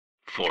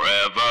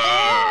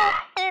Forever.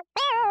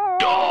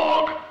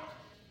 Dog.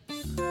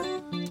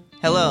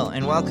 Hello,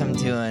 and welcome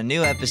to a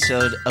new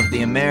episode of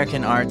the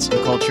American Arts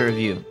and Culture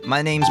Review.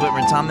 My name's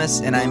Whitmer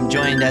Thomas, and I'm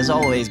joined, as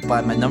always,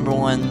 by my number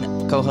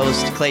one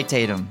co-host, Clay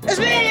Tatum. It's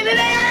me, baby!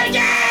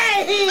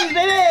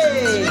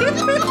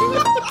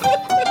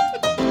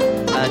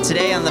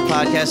 Today on the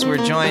podcast,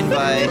 we're joined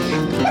by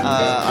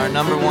our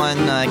number one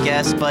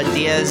guest, Bud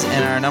Diaz,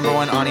 and our number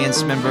one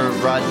audience member,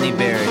 Rodney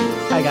Berry.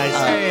 Hi, guys.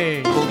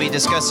 Hey. We'll be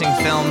discussing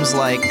films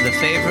like The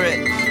Favorite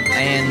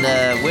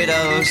and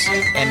Widows,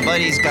 and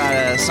Buddy's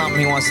got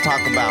something he wants to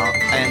talk about.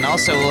 And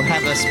also, we'll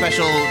have a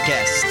special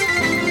guest.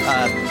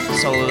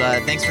 So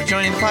thanks for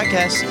joining the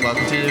podcast.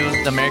 Welcome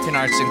to the American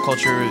Arts and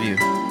Culture Review.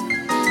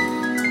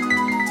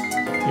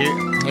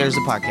 Here's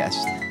the podcast.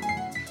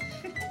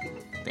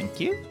 Thank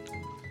you.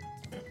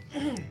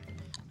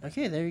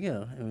 Okay, there you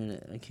go.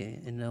 Okay,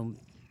 and now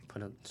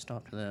put a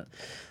stop to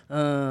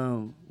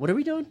that. What are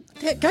we doing?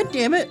 God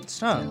damn it!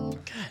 Stop.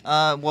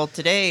 Well,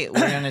 today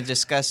we're going to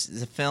discuss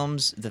the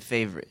films The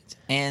Favorite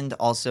and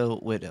also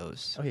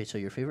Widows. Okay, so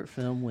your favorite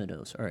film,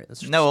 Widows. All right,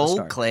 let's No,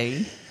 start.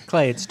 Clay.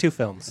 Clay, it's two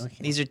films. Okay.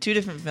 These are two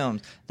different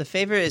films. The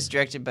Favorite is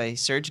directed by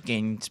Serge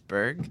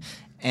Gainsbourg,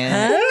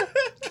 and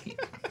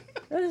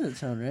That doesn't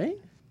sound right.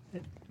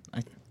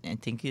 I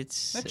think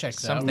it's That checks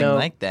out. something No.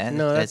 like that.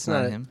 No, that's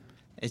not it. him.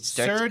 It's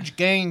directed, Serge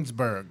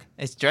Gainsbourg.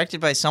 it's directed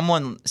by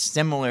someone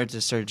similar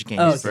to Serge okay.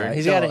 Gainsbourg.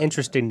 He's got an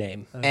interesting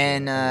name.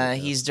 And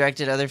he's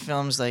directed other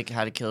films like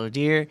How to Kill a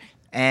Deer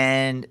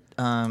and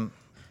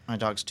My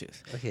Dog's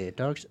Tooth. Okay,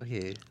 dogs.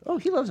 Okay. Oh,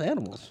 he loves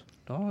animals.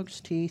 Dog's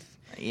teeth.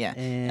 Yeah,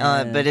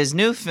 And but his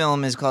new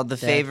film is called The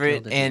Dad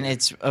Favorite, Killed a and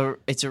Deer.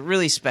 it's a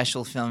really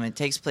special film. It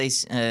takes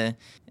place a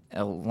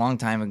long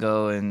time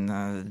ago,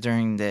 and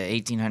during the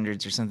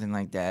 1800s or something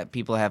like that.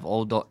 People have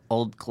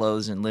old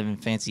clothes and live in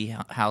fancy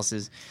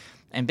houses,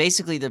 and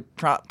basically the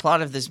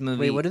plot of this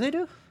movie. Wait, what do they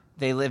do?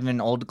 They live in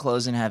old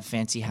clothes and have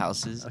fancy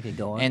houses. Okay,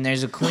 go on. And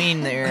there's a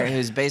queen there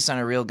who's based on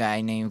a real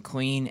guy named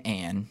Queen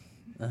Anne,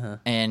 Uh-huh.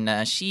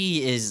 and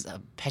she is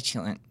a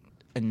petulant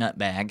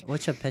nutbag.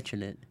 What's a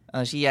petulant?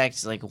 She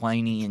acts like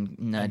whiny and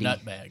A nutty.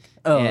 nutbag.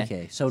 Oh, Yeah.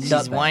 okay. So She's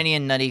nutbag. whiny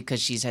and nutty because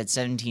she's had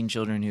 17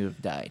 children who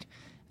have died.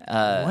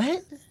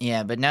 What?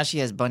 Yeah, but now she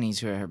has bunnies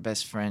who are her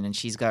best friend, and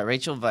she's got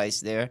Rachel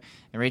Weisz there,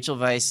 and Rachel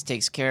Weisz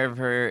takes care of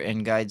her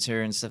and guides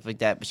her and stuff like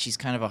that, but she's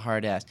kind of a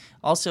hard ass.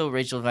 Also,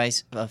 Rachel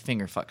Weisz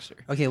finger fucks her.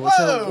 Okay. Well,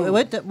 so Whoa!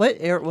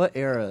 what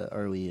era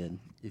are we in?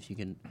 If you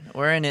can.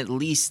 We're in at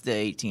least the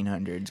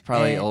 1800s,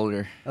 probably And-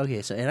 older.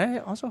 Okay, so and I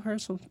also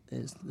heard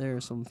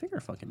there's some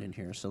finger fucking in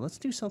here. So let's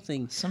do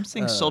something.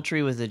 Something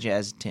sultry with a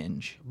jazz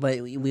tinge.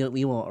 But we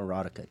want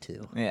erotica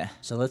too. Yeah.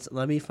 So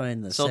let me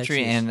find the Sultry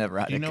sexiest- and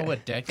erotica. Do you know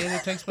what decade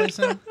it takes place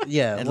in?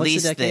 yeah. At what's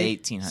least the the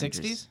decade? 1800s.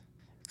 60s?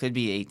 Could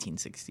be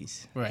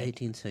 1860s. Right.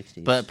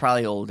 1860s. But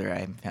probably older,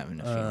 I'm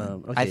having a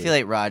feeling. I okay. feel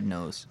like Rod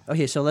knows.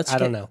 Okay, so let's. I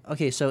don't know.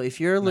 Okay, so if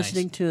you're Nice.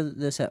 listening to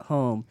this at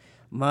home,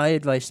 my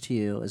advice to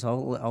you is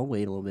I'll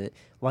wait a little bit,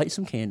 light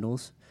some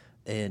candles,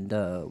 and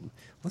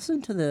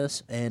listen to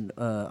this, and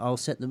I'll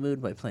set the mood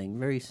by playing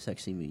very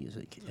sexy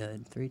music.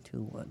 In 3,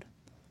 2, 1.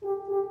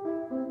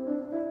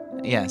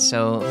 Yeah,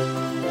 so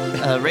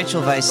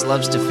Rachel Weisz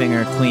loves to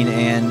finger Queen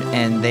Anne,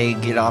 and they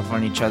get off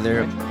on each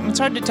other. It's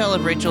hard to tell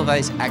if Rachel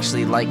Weisz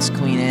actually likes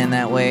Queen Anne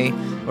that way,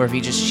 or if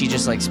she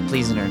just likes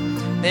pleasing her.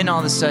 Then all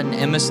of a sudden,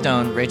 Emma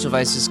Stone, Rachel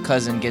Weisz's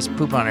cousin, gets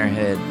poop on her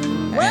head.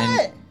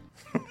 What?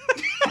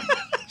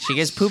 She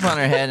gets poop on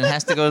her head and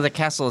has to go to the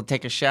castle to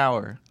take a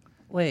shower.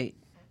 Wait.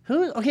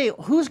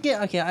 Who's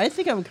getting? Okay, I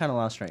think I'm kind of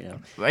lost right now.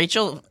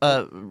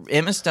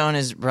 Emma Stone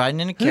is riding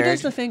in a Who does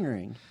carriage. the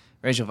fingering?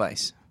 Rachel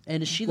Weisz.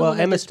 And is she the Well, one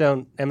that Emma gets-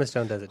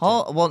 Stone does it too.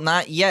 Oh, well,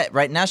 not yet.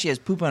 Right now, she has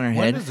poop on her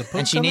head, does the poop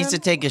and she come needs in?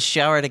 to take a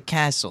shower at a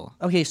castle.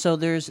 Okay, so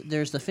there's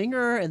the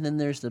fingerer, and then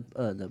there's the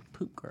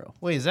poop girl.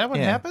 Wait, is that what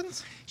Yeah.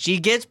 happens? She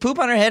gets poop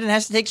on her head and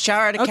has to take a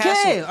shower at a Okay,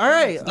 castle. all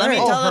right. Let me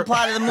tell the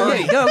plot of the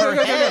movie. Okay,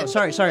 go. hand.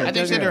 Sorry. I think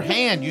Go, you said go. her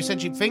hand. You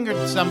said she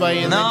fingered somebody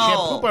and then she had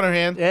No. poop on her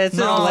hand. It's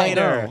No,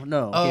 later.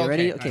 No. Oh, Okay, okay.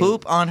 ready? Okay.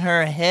 Poop on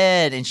her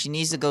head, and she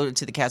needs to go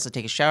to the castle to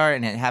take a shower,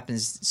 and it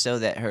happens so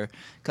that her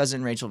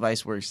cousin Rachel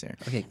Weisz works there.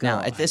 Okay, go. Now,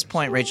 at this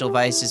point, Rachel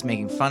Weisz is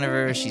making fun of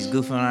her. She's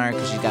goofing on her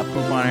because she's got poop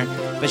on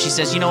her. But she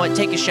says, you know what,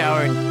 take a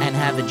shower and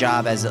have the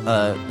job as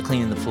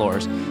cleaning the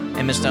floors.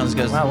 Emma Stone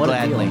goes, Wow, what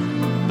a gladly.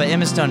 But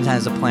Emma Stone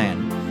has a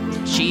plan.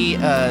 She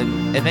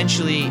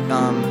eventually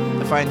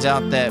finds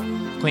out that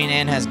Queen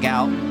Anne has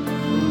gout.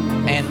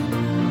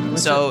 And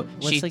What's so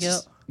the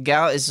gout?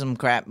 Gout is some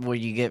crap where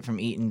you get from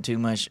eating too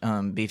much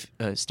beef,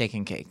 steak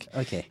and cake.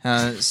 Okay.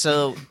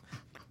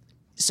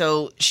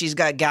 So she's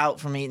got gout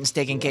from eating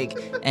steak and cake,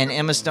 and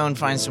Emma Stone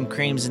finds some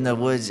creams in the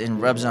woods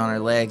and rubs on her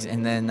legs,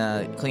 and then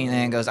Queen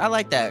Anne goes, I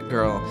like that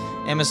girl.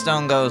 Emma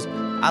Stone goes,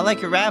 I like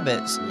your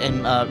rabbits.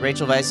 And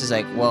Rachel Weisz is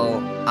like,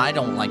 well, I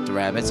don't like the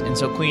rabbits. And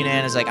so Queen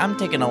Anne is like, I'm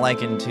taking a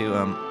liking to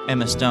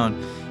Emma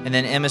Stone. And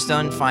then Emma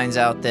Stone finds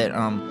out that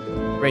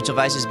Rachel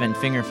Weisz has been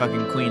finger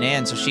fucking Queen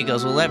Anne, so she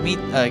goes, well, let me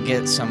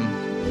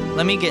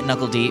get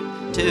knuckle deep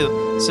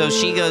too. So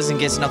she goes and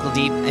gets knuckle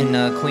deep in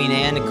Queen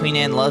Anne, and Queen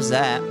Anne loves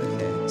that.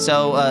 Okay.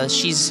 So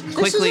she's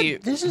quickly.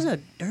 This is a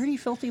dirty,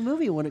 filthy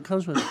movie when it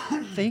comes with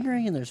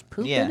fingering and there's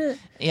poop in it.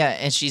 Yeah,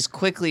 and she's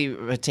quickly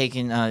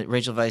taking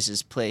Rachel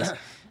Weisz's place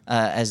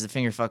as the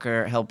finger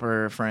fucker,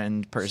 helper,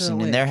 friend, person,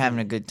 wait, and they're having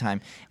a good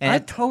time.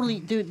 And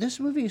Dude, this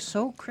movie is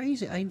so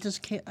crazy. I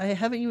just can't. I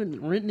haven't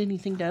even written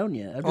anything down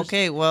yet. I'm just,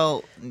 okay,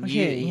 well,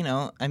 Okay. you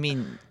know, I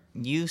mean,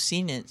 you've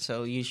seen it,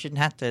 so you shouldn't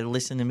have to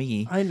listen to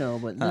me. I know,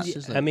 but this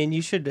is like, I mean,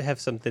 you should have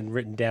something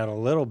written down a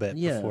little bit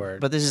Yeah. before.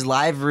 But this is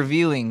live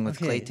reviewing with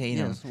Clay Okay,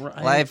 Tatum, yes, well,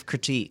 live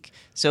critique.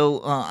 So,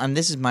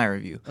 this is my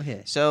review.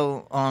 Okay.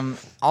 So,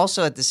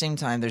 also at the same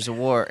time, there's a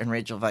war, and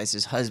Rachel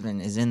Weisz's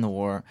husband is in the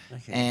war,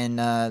 Okay. and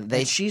they,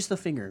 and she's the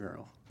finger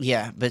girl.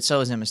 yeah, but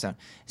so is Emma Stone.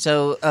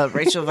 So,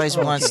 Rachel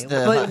Weisz wants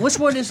the But which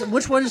one is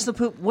the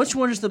poop? Which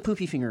one is the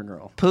poopy finger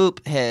girl?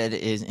 poop head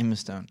is Emma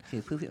Stone. Okay,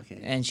 poopy.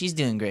 Okay. And she's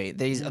doing great.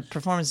 These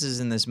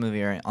performances in this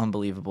movie are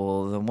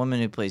unbelievable. The woman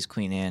who plays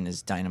Queen Anne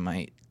is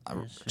dynamite.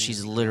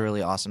 She's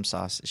literally awesome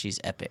sauce. She's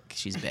epic.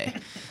 She's bae.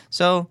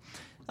 So,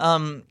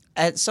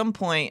 at some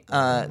point,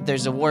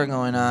 there's a war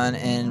going on,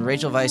 and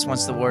Rachel Weisz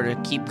wants the war to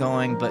keep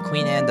going, but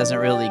Queen Anne doesn't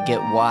really get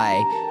why.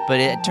 But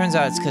it turns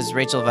out it's because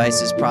Rachel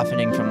Weisz is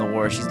profiting from the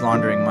war. She's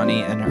laundering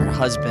money, and her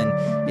husband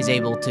is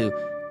able to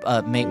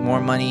make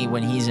more money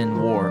when he's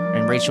in war,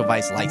 and Rachel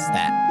Weisz likes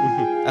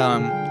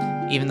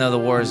that. Even though the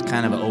war is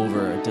kind of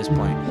over at this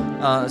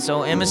point.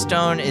 So Emma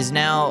Stone is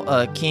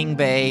now King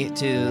Bae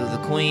to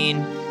the Queen,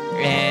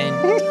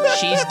 and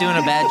she's doing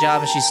a bad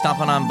job, and she's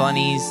stomping on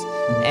bunnies.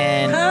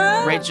 And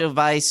Rachel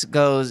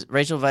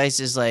Weisz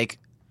is like,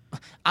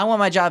 I want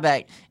my job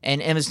back.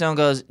 And Emma Stone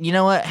goes, you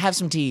know what? Have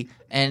some tea.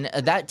 And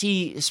that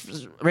tea,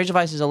 Rachel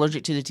Weisz is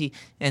allergic to the tea,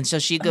 and so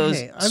she goes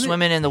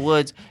swimming in the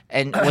woods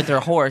and with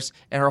her horse,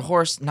 and her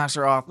horse knocks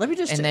her off. Let me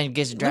just and then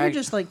gets dragged. Let me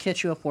just like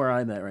catch you up where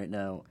I'm at right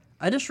now.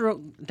 I just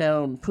wrote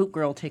down "poop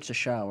girl takes a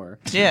shower."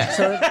 Yeah.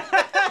 So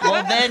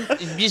Well, then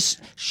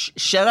just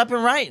shut up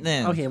and write.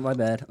 Then okay, my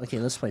bad. Okay,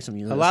 let's play some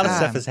music. a lot of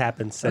stuff has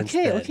happened since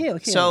Okay, then.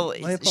 okay. So My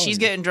she's apologies.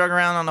 getting drug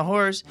around on the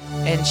horse,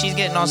 and she's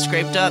getting all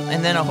scraped up,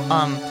 and then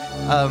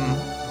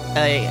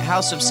a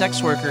house of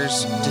sex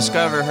workers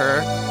discover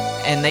her,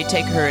 and they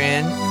take her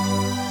in,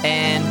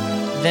 and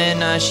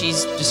then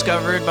she's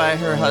discovered by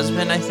her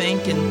husband, I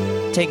think,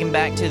 and taken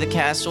back to the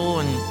castle,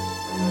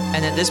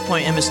 and at this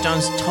point, Emma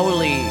Stone's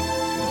totally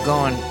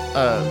going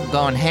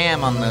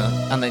ham on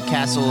the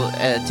castle,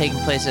 taking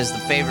place as the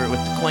favorite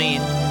with the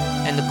queen,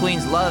 and the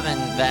queen's loving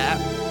that,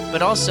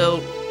 but also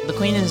the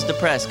queen is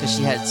depressed because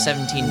she had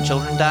 17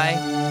 children die,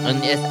 and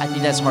I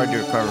think that's hard to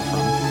recover from.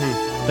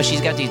 But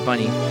she's got these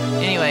bunnies.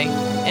 Anyway,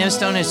 Emma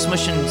Stone is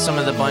smushing some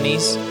of the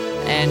bunnies,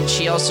 and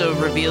she also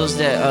reveals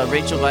that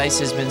Rachel Weisz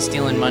has been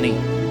stealing money.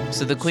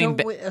 So the queen,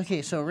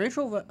 So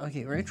Rachel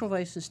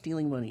Weisz is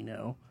stealing money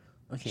now.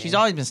 Okay. she's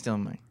always been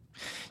stealing money.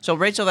 So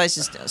Rachel Weisz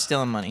is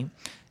stealing money,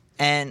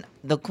 and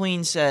the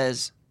queen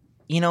says,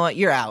 "You know what?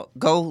 You're out.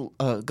 Go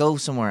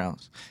somewhere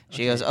else."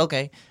 She goes,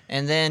 "Okay."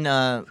 And then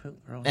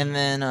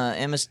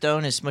Emma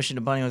Stone is smushing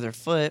the bunny with her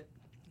foot,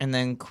 and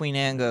then Queen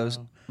Anne goes,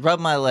 "Rub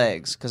my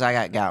legs, cause I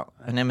got gout."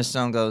 And Emma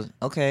Stone goes,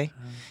 "Okay."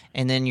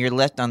 And then you're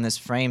left on this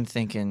frame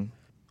thinking,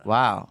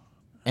 "Wow,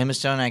 Emma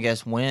Stone, I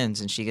guess, wins,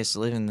 and she gets to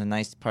live in the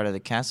nice part of the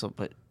castle,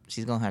 but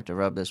she's gonna have to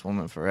rub this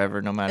woman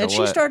forever, no matter And what."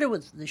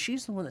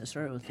 she's the one that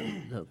started with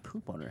the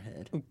poop on her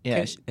head.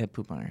 Yeah, she had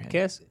poop on her head.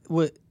 Guess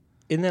what?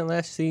 In that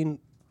last scene,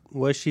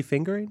 was she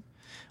fingering?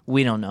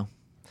 We don't know,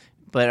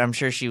 but I'm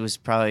sure she was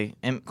probably.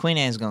 And Queen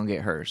Anne's gonna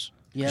get hers.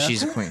 Yeah.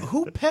 She's a queen.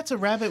 Who pets a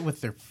rabbit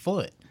with their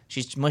foot?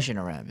 She's mushing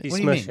a rabbit. You What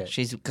do you smush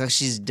mean? it. Because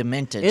she's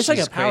demented. It's like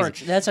She's a power.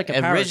 crazy. That's like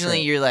a power. Originally,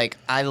 trip. you're like,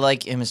 I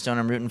like Emma Stone,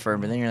 I'm rooting for her,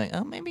 but then you're like,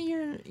 oh, maybe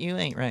you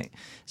ain't right.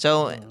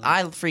 So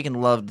I freaking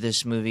loved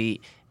this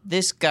movie.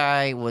 This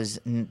guy was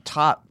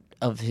top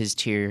of his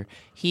tier.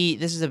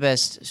 This is the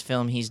best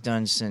film he's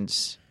done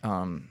since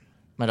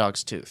My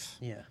Dog's Tooth.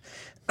 Yeah.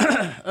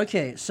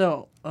 Okay,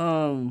 so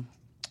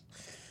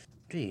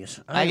geez,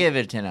 I give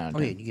it a 10 out of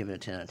 10. Okay, you give it a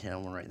 10 out of 10.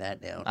 I'm gonna write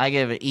that down. I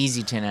give it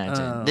easy 10 out of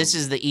 10. This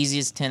is the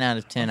easiest 10 out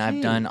of 10 I've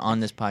okay. done on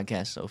this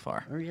podcast so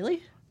far.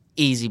 Really?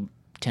 Easy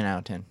 10 out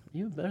of 10.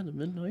 You better than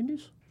mid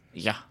 90s?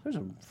 Yeah. There's a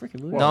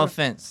freaking movie. No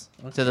offense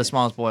to the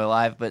smallest boy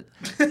alive, but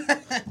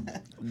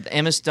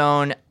Emma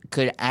Stone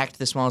could act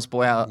the smallest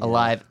boy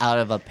alive out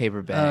of a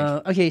paper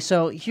bag. Okay,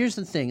 so here's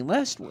the thing.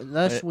 Last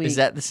week, Is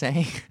that the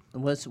saying?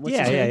 what's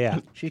Yeah, the yeah, name? yeah.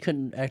 She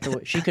couldn't act.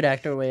 She could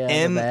act her way out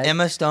of a bag.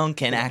 Emma Stone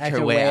can act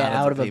her way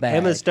out of a a paper bag.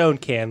 Emma Stone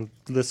can.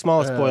 The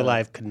smallest boy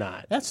alive could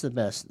not. That's the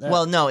best.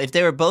 Well, no, if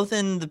they were both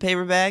in the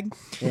paper bag,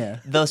 yeah,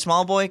 the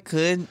small boy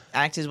could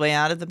act his way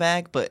out of the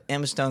bag, but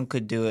Emma Stone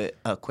could do it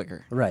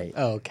quicker. right.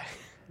 Oh, okay.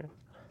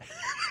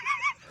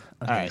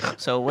 All right.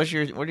 So what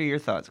are your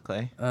thoughts,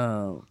 Clay?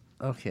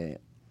 Okay.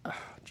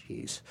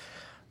 Jeez.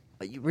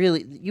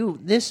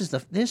 This is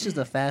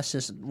the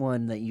fastest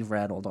one that you've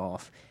rattled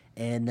off,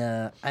 and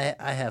I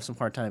have some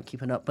hard time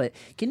keeping up. But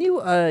can you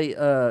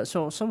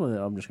so some of it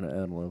I'm just going to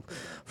add a little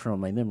from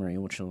my memory,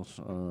 which is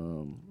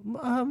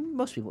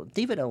most people.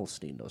 David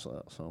Elstein does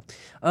that. So,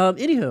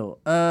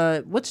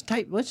 anywho,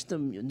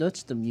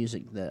 what's the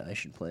music that I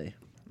should play?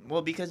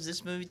 Well, because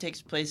this movie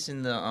takes place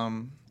in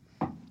the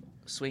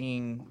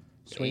swinging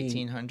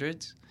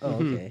 1800s. Oh,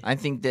 okay. I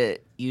think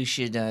that you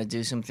should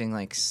do something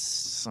like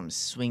some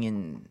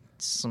swinging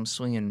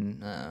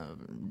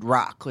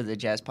rock with a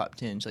jazz pop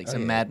tinge, like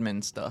some Mad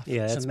Men stuff.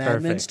 Yeah, that's Some Mad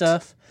Men perfect.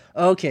 stuff.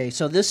 Okay,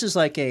 so this is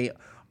like a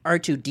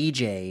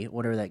R2DJ,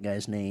 whatever that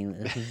guy's name,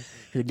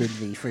 who did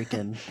the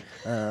freaking.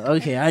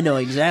 Okay, I know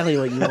exactly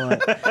what you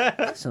want.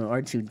 Some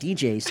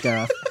R2DJ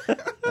stuff.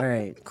 All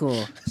right,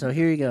 cool. So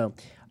here you go.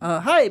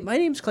 Hi, my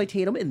name's Clay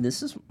Tatum, and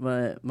this is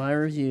my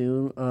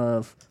review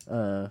of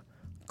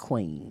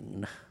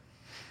Queen.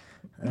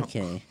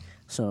 Okay,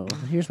 so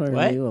here's my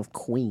What? review of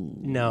Queen.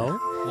 No.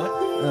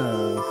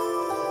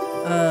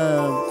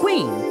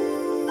 Queen,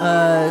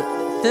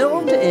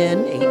 filmed in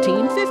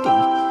 1850.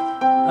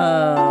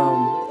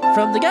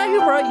 From the guy who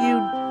brought you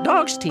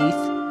dog's teeth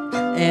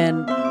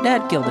and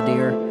Dad killed a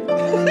deer.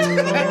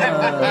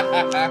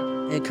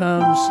 It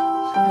comes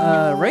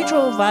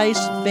Rachel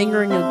Weisz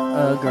fingering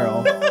a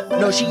girl.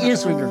 No, she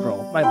is fingering a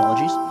girl. My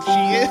apologies. She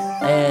is.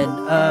 And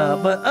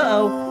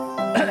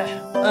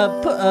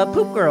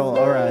poop girl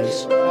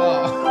arrives.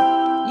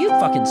 Oh. You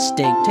fucking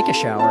stink. Take a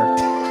shower.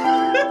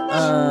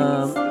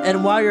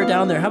 And while you're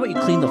down there, how about you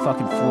clean the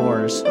fucking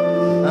floors?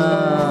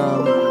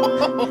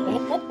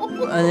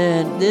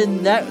 And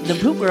then the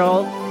poop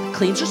girl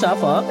cleans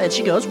herself up, and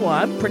she goes, "Well,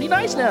 I'm pretty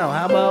nice now.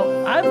 How about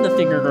I'm the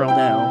finger girl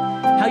now?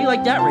 How you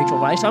like that, Rachel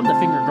Weisz? I'm the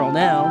finger girl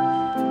now.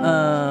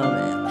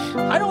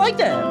 I don't like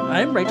that.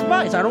 I'm Rachel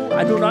Weisz.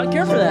 I do not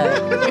care for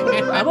that.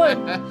 I'm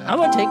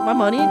gonna take my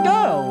money and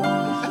go.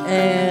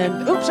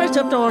 And oops, I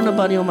stepped on a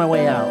bunny on my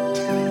way out.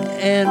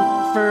 And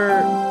for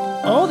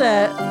all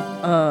that,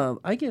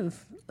 I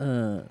give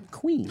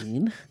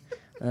Queen,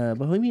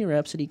 Bohemian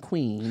Rhapsody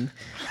Queen,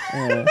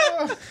 a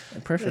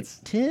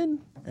perfect 10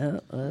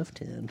 out of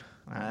 10.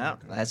 Wow,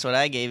 that's what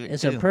I gave it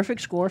It's too. a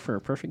perfect score for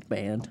a perfect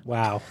band.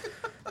 Wow.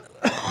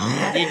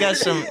 You got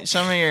some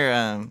of your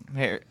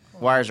hair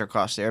wires are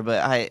crossed there,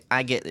 but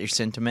I get your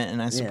sentiment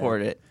and I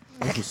support it.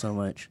 Thank you so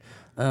much.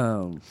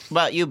 What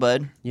about you,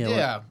 bud?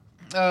 Yeah.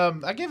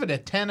 I give it a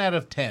 10 out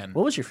of 10.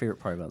 What was your favorite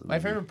part about the movie? My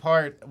favorite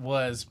part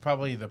was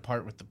probably the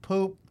part with the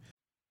poop.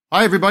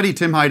 Hi, everybody.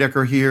 Tim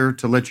Heidecker here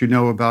to let you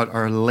know about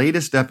our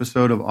latest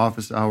episode of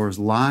Office Hours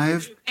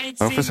Live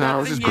Office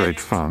Hours is great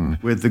fun.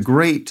 with the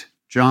great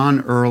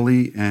John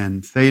Early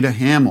and Theda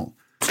Hamill.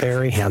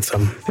 Very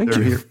handsome. Thank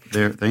you.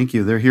 Thank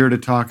you. They're here to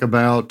talk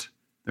about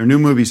their new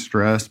movie,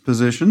 Stress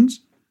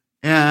Positions.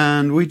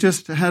 And we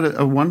just had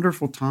a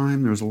wonderful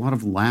time. There was a lot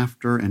of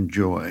laughter and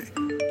joy.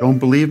 Don't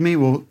believe me?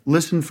 Well,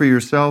 listen for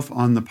yourself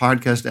on the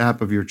podcast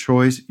app of your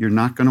choice. You're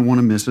not going to want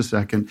to miss a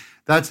second.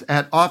 That's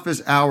at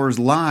Office Hours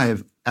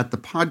Live at the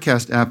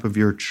podcast app of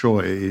your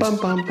choice. Bum,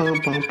 bum, bum,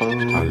 bum,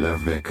 bum. I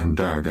love Vic and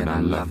Doug, and I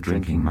love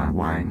drinking my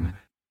wine.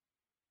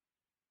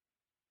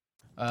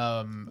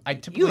 I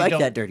typically You like don't,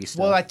 that dirty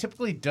stuff. Well, I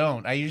typically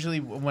don't. I usually,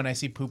 when I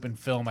see poop in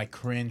film, I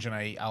cringe and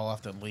I'll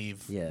often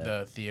leave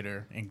the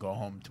theater and go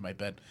home to my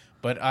bed.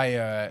 But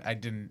I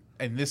didn't.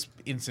 In this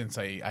instance,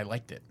 I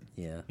liked it.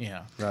 Yeah.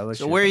 Yeah. Rob, what's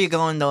So your where are you favorite?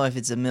 going though if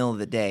it's the middle of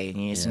the day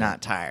and you're just Yeah.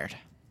 not tired?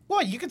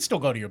 Well, you can still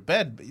go to your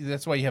bed.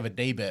 That's why you have a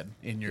day bed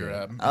in your.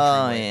 Oh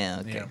entryway. yeah,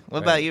 okay. Yeah.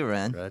 What about you,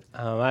 Ren? Rod?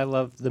 I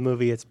love the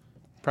movie. It's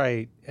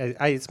probably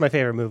it's my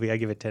favorite movie. I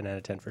give it 10 out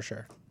of 10 for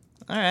sure.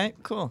 All right,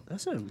 cool.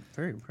 That's a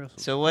very impressive.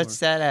 So what's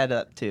that add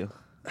up to?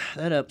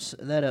 that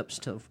ups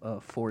to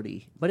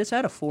 40, but it's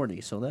at a 40,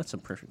 so that's a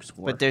perfect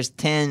score. But there's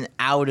 10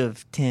 out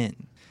of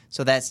 10.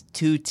 So that's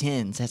 2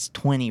 10s. That's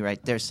 20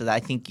 right there. So I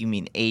think you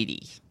mean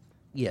 80.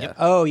 yeah.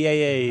 Oh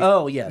yeah.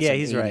 Oh yeah. Yeah, so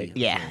he's 80. right.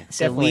 Yeah.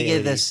 So Definitely we give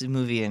 80. this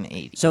movie an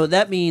 80. So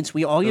that means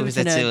we all give it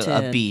 10 out of That's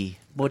 10. a B.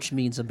 Which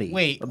means a B.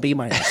 Wait. A B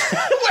minus.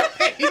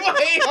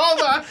 wait,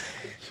 hold on.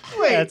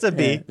 Wait. That's a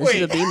B. Yeah, this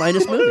is a B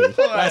minus movie.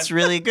 That's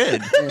really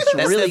good. It's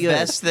That's really the good.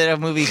 best that a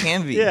movie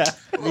can be. Yeah.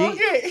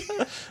 Okay.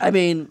 I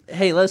mean,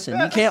 hey, listen,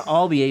 you can't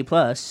all be A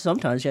plus.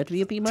 Sometimes you have to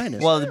be a B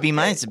minus. Well, the B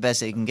minus is the best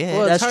they can get.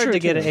 Well, That's it's hard true, to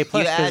get too. an A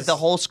plus. you add the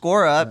whole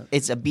score up,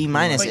 it's a B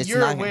minus. But It's you're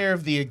not aware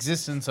of the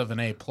existence of an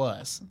A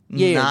plus.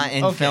 Yeah, not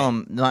in okay.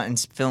 film. Not in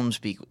film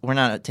speak. We're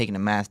not taking a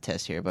math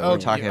test here, but we're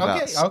Okay, talking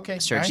about okay.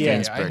 Serge I hear you, I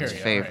hear Gainsbourg's you,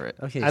 all favorite.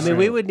 okay, I mean, so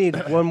we would need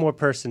one more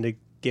person to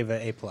give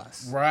it A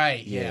plus.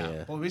 Right. Yeah.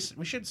 Yeah. Well, we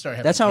should start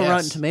having. that's how guests.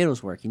 Rotten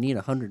Tomatoes work. You need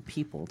 100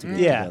 people to get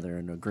Yeah. together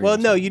and agree. Well,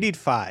 on no, something. you need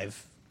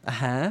 5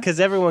 Uh-huh.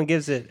 because everyone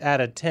gives it out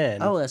of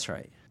 10. Oh, that's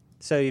right.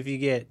 So if you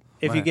get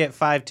Right.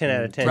 5 10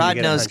 out of 10, Rod you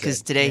get knows 100.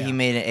 because today he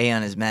made an A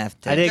on his math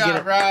test. I did Good get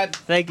job, it. Rod.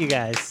 Thank you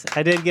guys.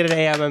 I did get an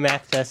A on my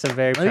math test. I'm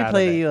very Let proud me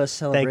play of it. you a Thank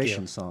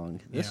celebration you. song.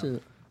 This Yeah. is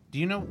Do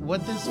you know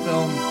what this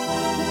film?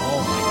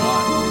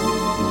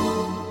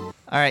 Oh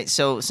All right,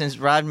 so since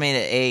Rod made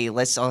an A,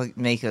 let's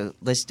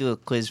do a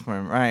quiz for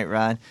him. All right,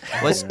 Rod,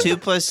 what's 2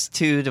 plus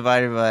 2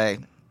 divided by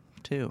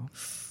 2?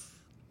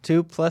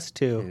 2 plus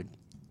 2 Dude,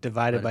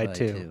 divided by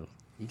 2.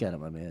 You got it,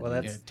 my man. Well, my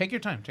God. that's Yeah, take your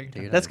time. Take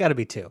your time. that's got to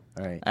be 2.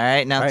 all right. All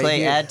right, now All right, Clay,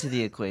 here- add to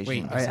the equation.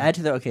 Wait. All right, add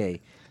to the okay.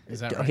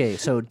 Is that right? Okay,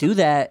 so do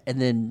that, and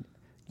then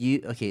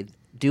you okay.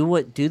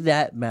 Do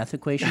that math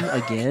equation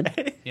again.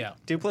 Yeah.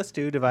 2 plus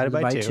 2 divided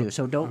by 2.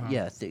 So don't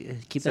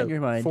keep that in your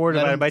mind. 4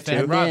 divided by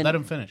 2. Let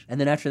him finish. And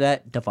then after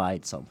that,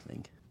 divide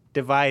something.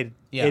 Divide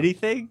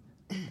anything?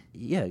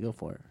 Yeah, go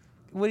for it.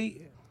 What do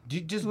you...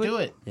 Just do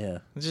it. Yeah.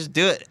 Just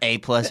do it, A+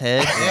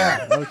 head.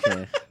 Yeah.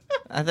 Okay.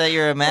 I thought you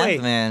were a math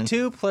Wait, man.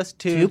 2 plus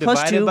 2 2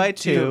 plus divided 2 by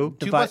 2.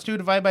 2 plus 2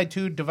 divided by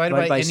 2 divided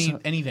by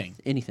anything.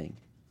 Anything.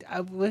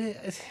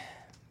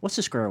 What's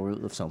the square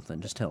root of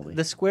something? Just tell me.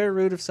 The square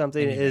root of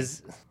something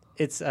is...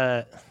 It's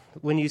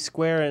when you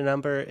square a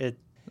number,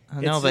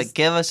 but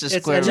give us a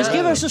square root. Just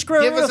give us a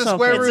square Give root us of a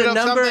square something. root It's a of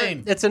number.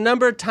 something. It's a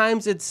number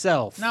times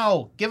itself.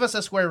 No, give us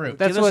a square root.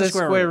 That's Give us what a a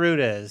square square root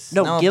is.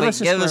 No, No, give but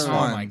us a give square us root.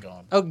 one. Oh my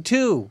god. Oh,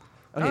 2.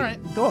 Okay, All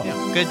right. go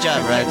on. Good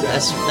job, Rod.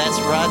 That's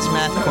Rod's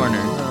math corner.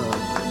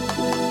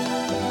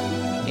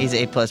 He's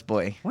A+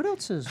 boy. What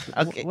else is?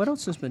 Okay. What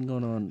else has been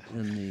going on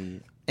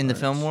In the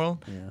film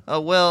world? Yeah. Oh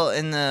well,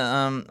 in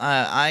the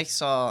I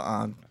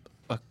saw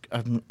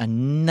a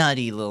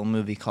nutty little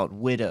movie called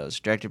Widows,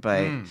 directed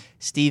by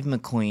Steve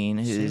McQueen,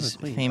 who's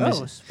Steve McQueen.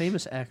 famous.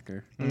 Famous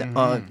actor.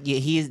 Yeah,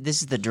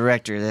 this is the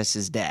director. That's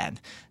his dad.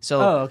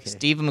 So Okay.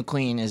 Steve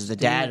McQueen is the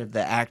dad of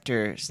the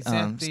actor Is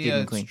that Steve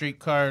the McQueen.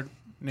 streetcar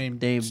named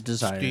Dave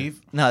Desire.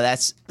 Steve? No,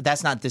 that's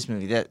not this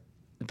movie.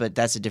 But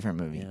that's a different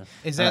movie. Yeah.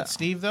 Is that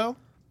Steve though?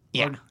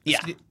 Yeah, Or yeah.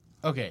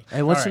 Okay.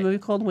 Hey, what's All the right. movie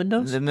called?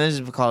 Windows. The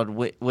movie is called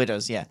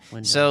Widows. Yeah.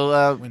 Windows.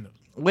 So Windows.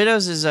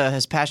 Widows is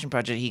his passion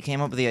project. He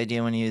came up with the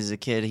idea when he was a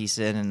kid. He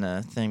said in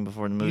the thing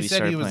before the movie You said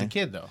started he was playing. a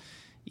kid though.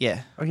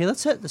 Yeah. Okay,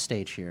 let's set the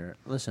stage here.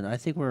 Listen, I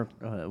think we're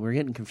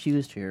getting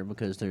confused here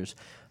because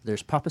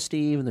there's Papa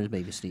Steve and there's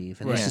Baby Steve,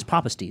 and this Right. is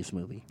Papa Steve's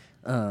movie,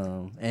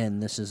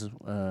 and this is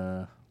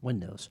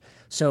Windows.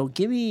 So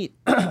give me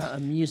a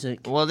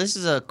music. Well, this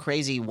is a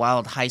crazy,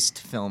 wild heist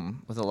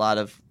film with a lot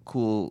of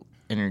cool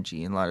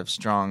energy and a lot of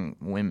strong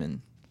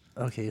women.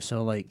 Okay,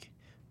 so like,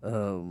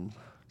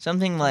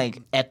 Something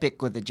like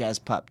epic with a jazz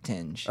pop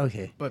tinge.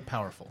 okay, But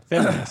powerful.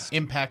 Feminist.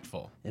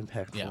 Impactful.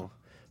 impactful. Yeah.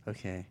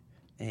 Okay,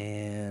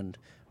 and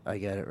I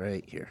got it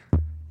right here.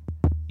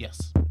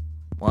 Yes.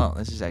 Wow,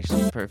 this is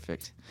actually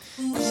perfect.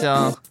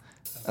 So,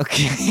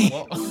 okay.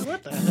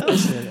 What the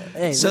hell?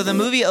 Hey, So the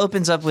movie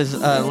opens up with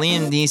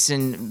Liam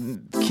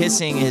Neeson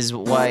kissing his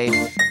wife.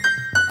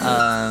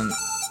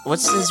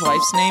 What's his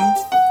wife's name?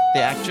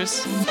 The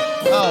actress?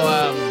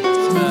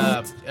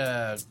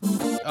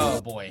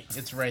 Oh boy,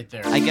 it's right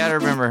there. I gotta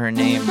remember her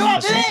name.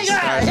 Since she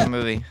stars in the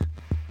movie.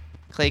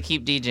 Clay,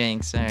 keep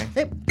DJing, sorry. Keep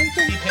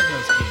hitting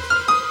those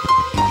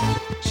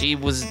keys. She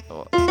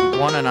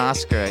won an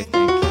Oscar, I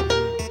think.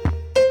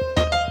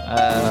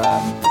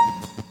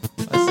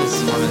 What's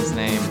this woman's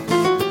name?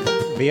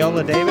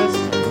 Viola Davis?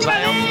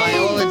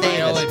 Viola Davis.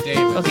 Viola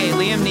Davis. Okay,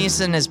 Liam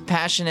Neeson is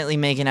passionately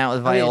making out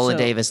with Viola so-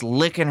 Davis,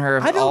 licking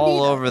her I don't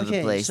all need- over the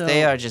okay, place. so-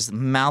 They are just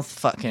mouth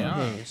fucking.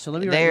 Okay, so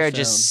let me. They write are this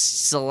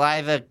just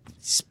saliva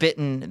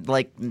spitting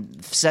like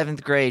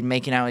 7th grade,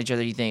 making out with each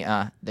other. You think,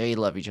 they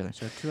love each other. down.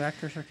 So 2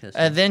 actors are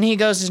kissing. Then he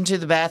goes into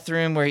the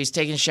bathroom where he's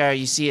taking a shower.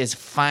 You see his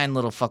fine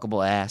little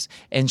fuckable ass,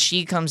 and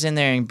she comes in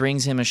there and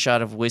brings him a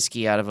shot of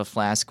whiskey out of a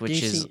flask, do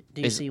which you is see?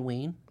 Do you see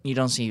Ween? you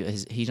don't see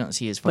his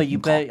But fucking you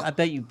cock. bet.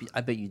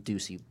 I bet you do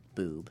see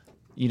boob.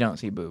 You don't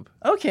see boob.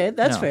 Okay,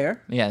 that's No.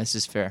 fair. Yeah, this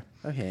is fair.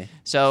 Okay.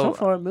 So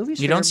far,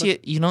 movies. you don't see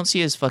it. You don't see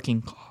his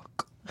fucking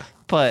cock,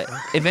 but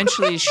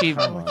eventually she.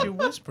 Why would you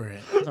whisper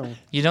it?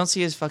 You don't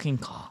see his fucking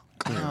cock.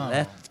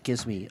 That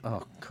gives me.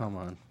 Oh, come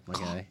on, my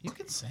guy. You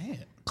can say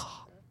it.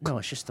 No,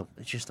 it's just the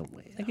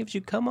way. That gives you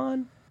come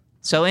on?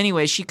 So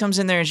anyway, she comes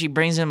in there and she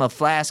brings him a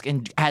flask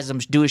and has him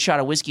do a shot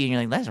of whiskey, and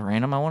you're like, "That's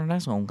random. I wonder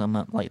that's gonna come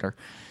up later."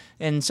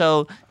 And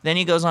so then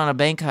he goes on a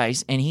bank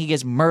heist and he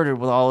gets murdered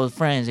with all his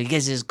friends. He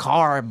gets his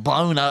car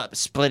blown up,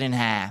 split in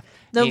half.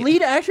 The He-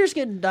 lead actor's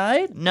getting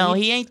died. No,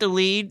 he ain't the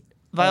lead.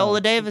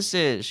 Viola Davis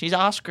is. She's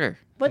Oscar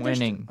But there's-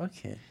 winning.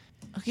 Okay.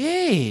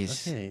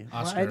 Yes. Okay.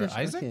 Oscar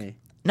Isaac? Okay.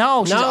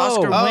 No, she's No.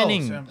 Oscar Oh,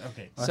 winning.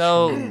 Okay.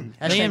 So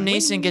That's Liam like-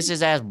 Neeson gets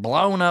his ass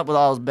blown up with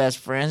all his best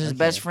friends. His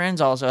best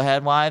friends also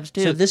had wives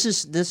too. So this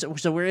is this.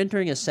 So we're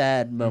entering a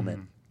sad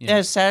moment. Yeah,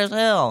 it's sad as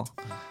hell.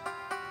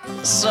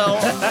 So,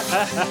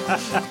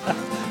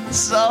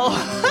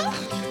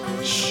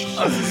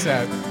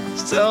 Sad.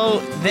 so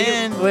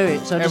then, Wait.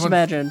 So just Everyone-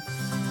 imagine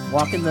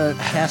walking the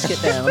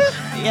casket down.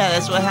 yeah,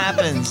 that's what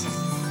happens.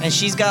 And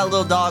she's got a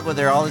little dog with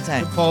her all the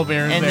time. Paul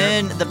Bear's And there.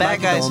 then the My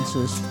bad guys,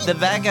 condolences. the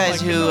bad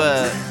guys who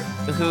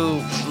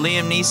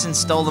Liam Neeson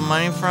stole the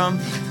money from,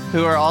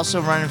 who are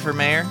also running for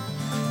mayor.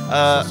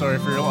 Sorry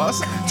for your loss.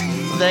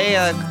 They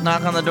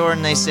knock on the door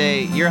and they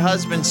say, "Your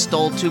husband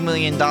stole $2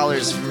 million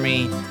from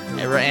me,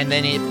 and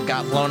then it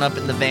got blown up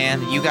in the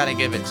van. You got to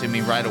give it to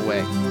me right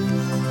away."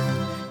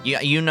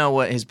 You know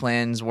what his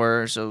plans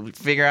were, so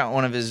figure out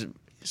one of his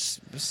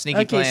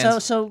sneaky Okay.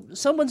 plans. So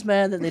someone's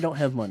mad that they don't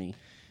have money.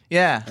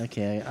 Yeah.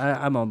 Okay,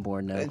 I'm on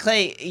board now.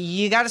 Clay,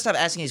 you got to stop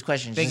asking these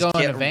questions. They Just go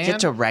in a van?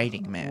 get to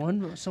writing, man.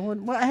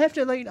 Well, I have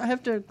to check. I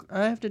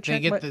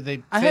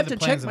have to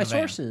check my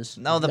sources.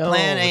 No, the No,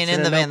 plan ain't it's in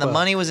in the a van. The notebook.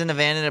 money was in the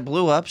van and it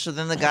blew up. So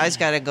then the guys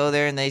got to go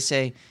there and they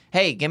say,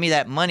 "Hey, give me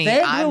that money.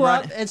 They I'm blew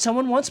run- up, and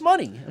someone wants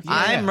money. Okay.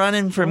 I'm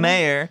running for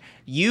mayor.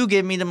 You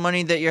give me the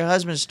money that your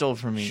husband stole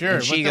from me." Sure.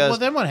 And she But goes, well,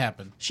 then what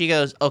happened? She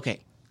goes, "Okay,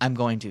 I'm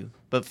going to.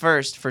 But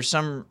first, for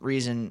some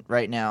reason,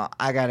 right now,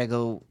 I gotta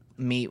go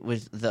meet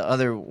with the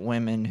other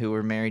women who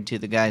were married to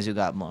the guys who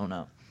got blown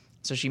up."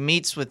 So she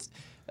meets with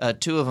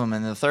two of them,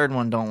 and the third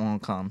one don't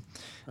want to come.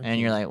 And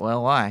you're like,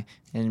 "Well, why?"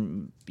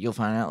 And you'll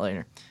find out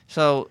later.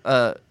 So,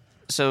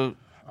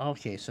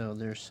 Okay, so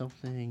there's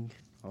something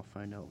I'll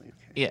find out later.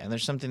 yeah,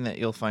 there's something that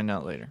you'll find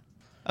out later.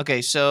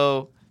 Okay,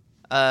 so,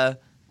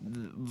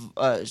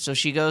 so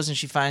she goes and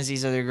she finds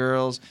these other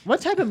girls,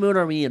 What type of mood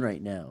are we in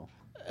right now?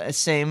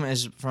 same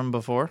as from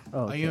before.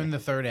 Oh, Are you in the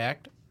third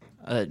act?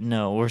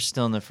 No, we're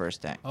still in the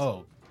first act.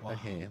 Oh. Wow.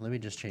 Okay, let me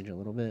just change it a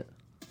little bit.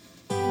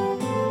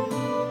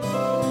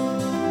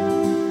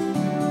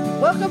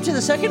 Welcome to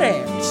the second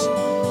act.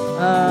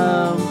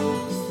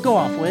 Go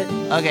off, Whit.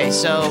 Okay,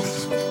 so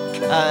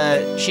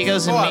she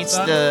goes and Go on, meets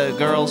son. the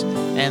girls,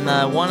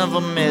 and one of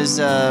them is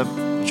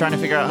trying to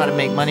figure out how to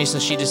make money, so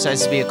she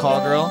decides to be a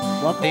call girl.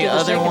 Welcome The to the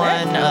other second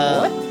act, one,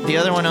 now, the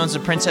other one owns a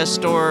princess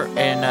store,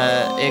 and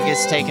it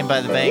gets taken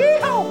by the bank.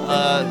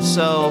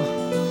 So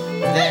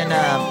then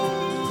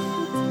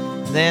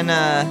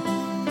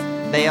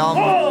they all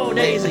Oh,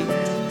 Daisy.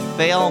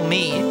 they all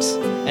meet,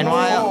 and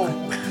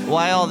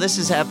while all this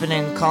is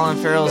happening, Colin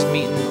Farrell's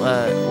meeting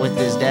with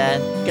his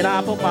dad. Can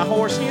I put my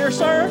horse here,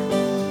 sir?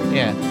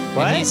 Yeah,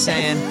 What? and he's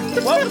saying,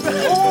 Welcome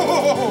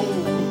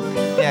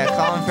yeah,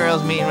 Colin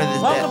Farrell's meeting with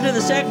his dad. to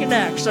the second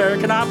act, sir.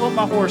 Can I put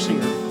my horse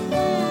here?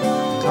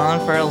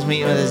 Colin Farrell's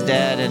meeting with his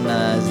dad, and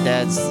his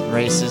dad's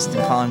racist,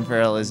 and Colin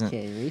Farrell isn't.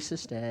 Okay,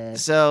 racist dad.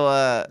 So,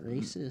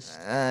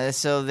 Racist.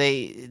 so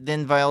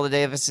then Viola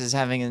Davis is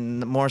having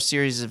a more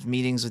series of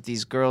meetings with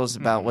these girls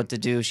about what to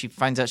do. She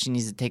finds out she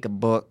needs to take a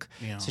book,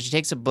 Yeah. so she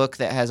takes a book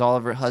that has all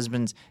of her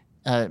husband's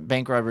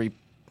bank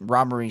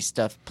robbery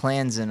stuff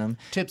plans in them,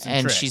 Tips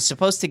and tricks. she's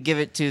supposed to give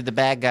it to the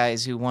bad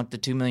guys who want the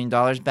 $2 million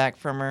back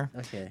from her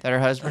Okay. that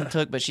her husband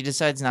took, but she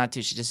decides not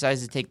to. She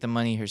decides to take the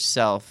money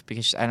herself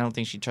because I don't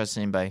think she trusts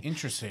anybody.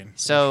 Interesting.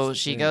 So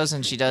she goes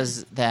and she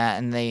does that,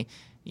 and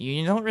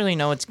you don't really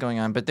know what's going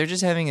on, but they're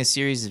just having a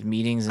series of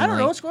meetings. And I don't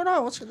know what's going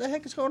on. What the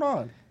heck is going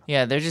on?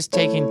 Yeah, they're just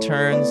taking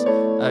turns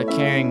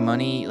carrying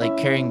money, like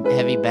carrying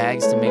heavy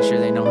bags to make sure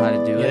they know how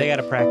to do Yeah, it. they got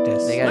to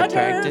practice. They gotta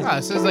practice. Ah,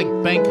 it says like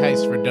bank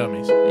heist for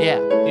dummies. Yeah.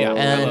 Yeah. I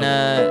And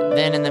love it.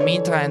 then in the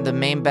meantime, the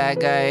main bad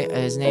guy,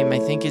 his name I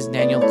think is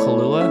Daniel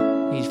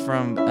Kaluuya. He's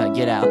from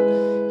Get Out.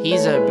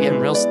 He's getting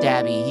real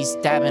stabby. He's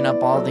stabbing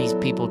up all these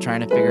people trying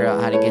to figure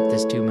out how to get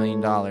this $2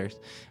 million.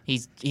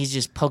 He's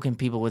just poking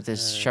people with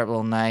this sharp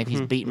little knife.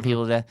 He's beating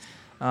people to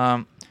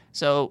death.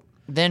 So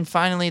then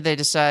finally they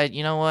decide,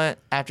 you know what?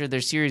 After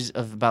their series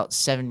of about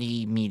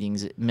 70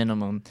 meetings at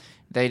minimum,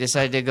 they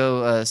decide to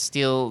go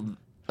steal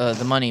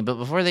the money. But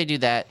before they do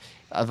that,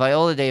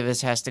 Viola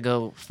Davis has to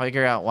go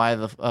figure out why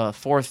the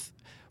fourth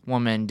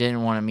woman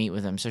didn't want to meet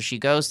with him. So she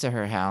goes to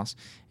her house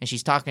and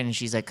she's talking and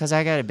she's like, "'Cause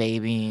I got a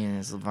baby and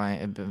it's a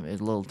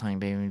little tiny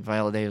baby." And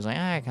Viola Davis is like,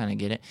 "I kind of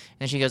get it."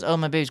 And she goes, "Oh,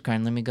 my baby's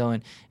crying. Let me go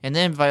in." And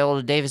then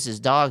Viola Davis's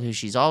dog, who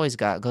she's always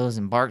got, goes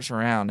and barks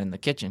around in the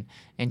kitchen.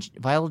 And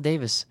Viola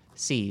Davis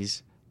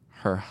sees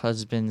her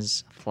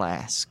husband's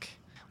flask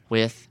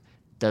with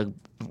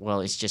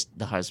it's just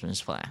the husband's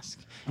flask.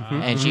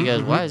 And she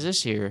goes, "Why is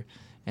this here?"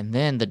 And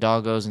then the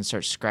dog goes and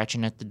starts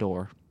scratching at the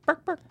door.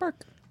 Bark, bark,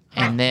 bark.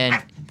 And then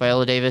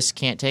Viola Davis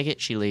can't take it.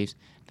 She leaves.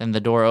 Then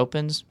the door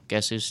opens.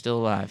 Guess who's still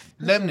alive?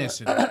 Lem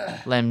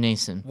Neeson. Lem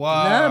Neeson.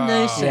 Wow. Lem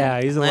Neeson.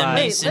 Yeah, he's alive.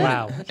 Neeson.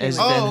 Wow. Has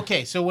Oh, been-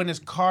 okay. So when his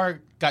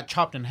car got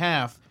chopped in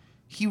half,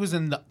 he was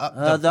in the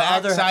the back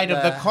other- side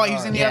of the car. He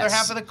was in the other Yes.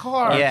 half of the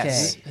car.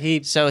 Yes.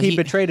 He So he he-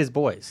 betrayed his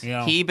boys.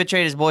 Yeah. He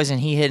betrayed his boys and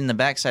he hid in the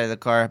backside of the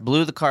car,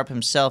 blew the car up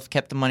himself,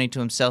 kept the money to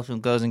himself,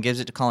 and goes and gives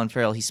it to Colin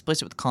Farrell. He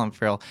splits it with Colin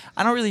Farrell.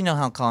 I don't really know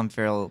how Colin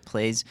Farrell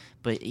plays,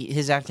 but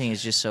his acting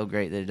is just so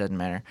great that it doesn't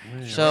matter.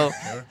 So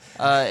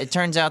it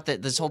turns out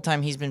that this whole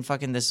time he's been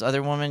fucking this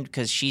other woman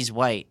because she's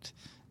white.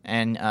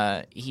 And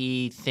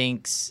he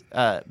thinks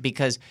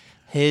because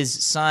his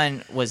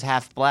son was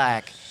half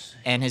black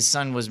and his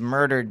son was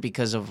murdered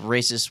because of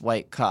racist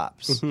white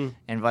cops.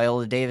 And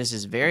Viola Davis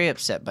is very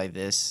upset by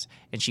this,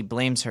 and she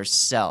blames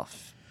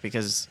herself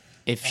because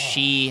if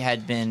she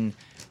had been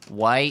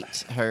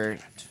white,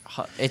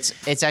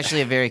 it's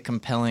actually a very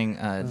compelling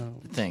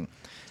thing.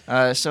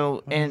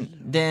 And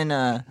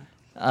then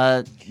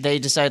they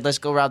decide, let's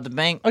go rob the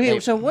bank. Okay, They-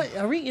 so what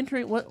are we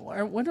entering?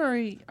 When are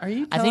you? Are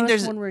you? I Telling think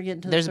us when we're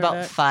getting to there's the third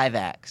about act? 5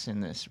 acts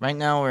in this. Right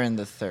now we're in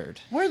the third.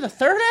 We're in the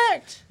third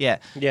act. Yeah.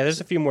 Yeah,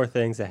 there's a few more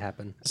things that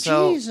happen.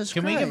 So Jesus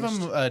Can we Christ. give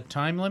him a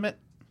time limit?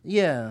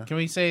 Yeah. Can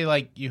we say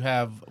like you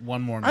have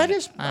one more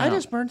minute? I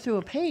just burned through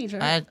a page.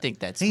 I think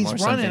that's He's more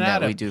running something out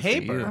that we of do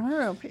paper. for I you.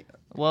 don't know.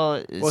 Well,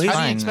 it's Well, he's-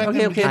 fine.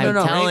 Okay, I'm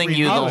no. telling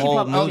you the Oh, whole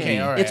Okay, movie. okay,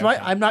 all right. It's my.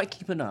 I'm not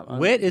keeping up.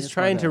 Wit is it's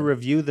trying my to bad.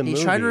 review the movie.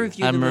 He's trying to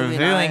review the I'm movie. and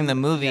reviewing the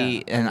I'm-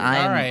 movie, yeah. and All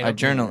I'm right, a okay.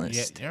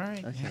 journalist. Yeah,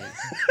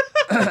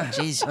 all right.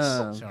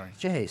 Jesus. Sorry.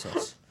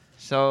 Jesus.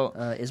 So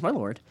Is my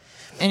lord.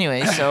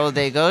 anyway, so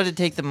they go to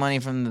take the money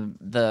from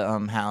the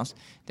house.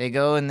 They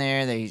go in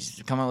there. They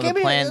come up with a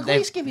plan. At They,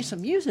 least give me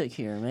some music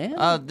here,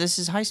 man. this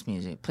is heist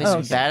music. Play Oh, some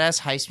okay. badass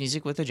heist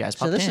music with a jazz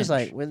pop. So this is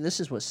tinge. like this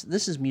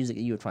is music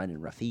that you would find in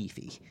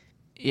Rafifi.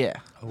 yeah,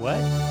 What?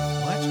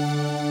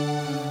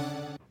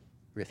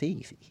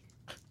 Rafifi.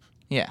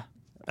 yeah.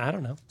 I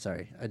don't know.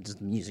 Sorry, the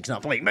music's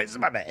not playing. It's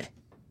my bad.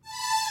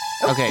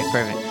 Okay,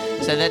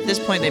 perfect. So at this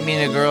point, they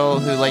meet a girl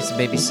who likes to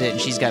babysit,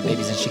 and she's got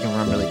babies, and she can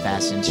run really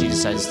fast, and she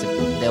decides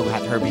they'll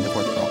have her be the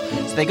fourth girl.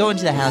 So they go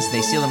into the house,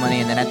 they steal the money,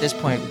 and then at this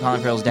point,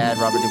 Colin Farrell's dad,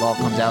 Robert Duvall,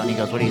 comes out, and he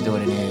goes, "What are you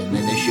doing in here?" And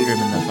then they shoot him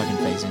in the fucking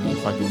face, and he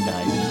fucking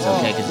dies, and it's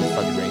okay because he's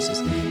fucking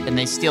racist. And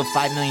they steal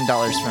 $5 million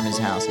from his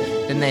house.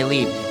 Then they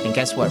leave, and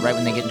guess what? Right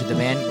when they get into the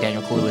van,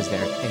 Daniel Kaluuya is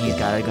there, and he's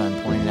got a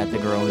gun pointed at the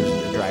girl who's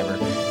the driver,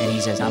 and he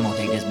says, "I'm gonna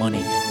take this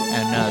money."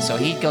 And so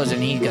he goes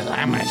and he goes,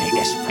 "I'm gonna take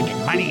this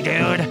freaking money,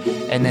 dude."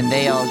 And then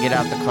they all get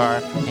out the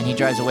car, and he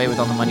drives away with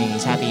all the money, and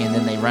he's happy. And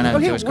then they run out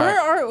to his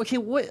car.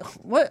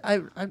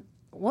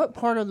 What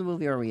part of the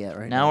movie are we at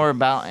right now? Now we're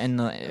about in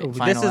the final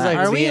this is like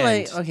act. Are we the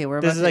like end. okay?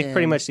 We're This about is like to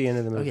pretty end. much the end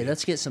of the movie. Okay,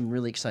 let's get some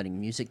really exciting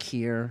music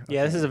here.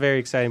 Yeah, this is a very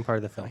exciting part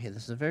of the film. Okay,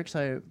 this is a very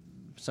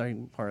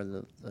exciting part of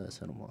the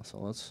cinema.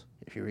 So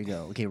here we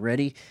go. Okay,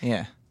 ready?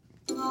 Yeah.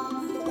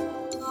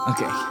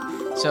 Okay.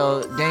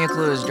 So Daniel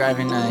Kaluuya is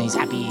driving. He's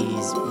happy.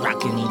 He's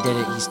rocking. He did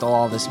it. He stole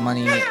all this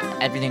money.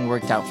 Everything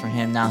worked out for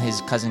him. Now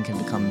his cousin can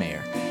become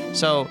mayor.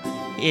 So,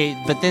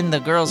 but then the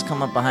girls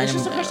come up behind Is him.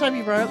 this the first time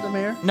you brought up the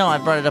mayor? No, I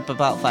brought it up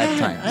about 5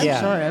 times. I'm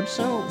Yeah. sorry. I'm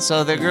so.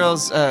 So the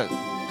girls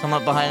come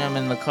up behind him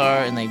in the car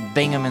and they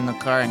bang him in the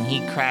car and he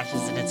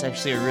crashes, and it's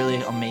actually a really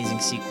amazing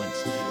sequence,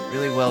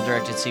 really well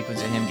directed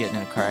sequence of him getting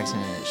in a car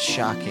accident. It's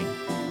shocking.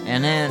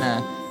 And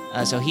then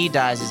so he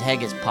dies. His head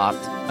gets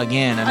popped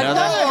again.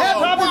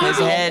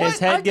 His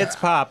head gets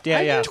popped.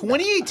 Yeah.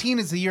 2018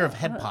 is the year of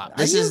head pop.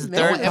 This is the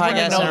third Everyone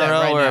podcast know in a that row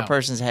right where now. a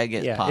person's head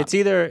gets Yeah, popped. it's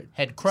either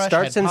Head crush,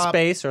 starts head in pop.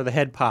 space or the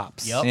head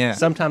pops. Yep. Yeah.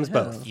 Sometimes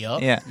both.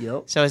 Yup. Yeah.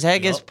 Yep. So his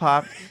head gets Yup.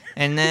 popped,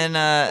 and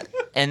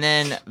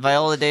then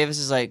Viola Davis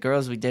is like,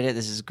 "Girls, we did it.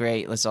 This is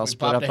great. Let's all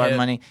split popped up a our head."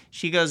 money."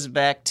 She goes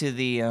back to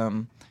the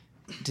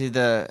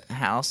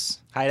house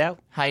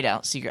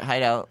Hideout. secret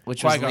hideout,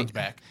 which was Qui-Gon's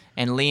back.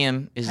 and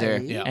Liam is there,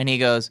 Hey. and he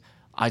goes,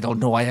 "I don't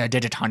know why I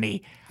did it,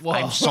 honey. Whoa,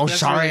 I'm so that's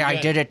sorry really I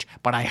good. did it,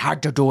 but I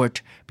had to do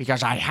it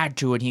because I had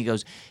to." And he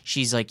goes,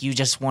 "She's like, you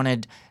just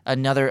wanted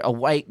a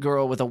white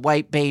girl with a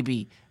white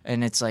baby,"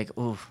 and it's like,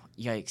 "Ooh,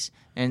 yikes!"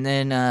 And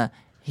then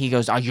he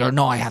goes, "Oh, you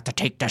know, I have to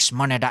take this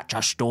money that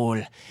you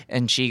stole,"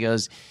 and she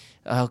goes,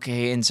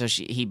 "Okay," and so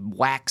he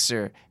whacks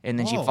her, and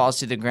then she Whoa. falls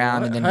to the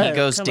ground, and then Hey, he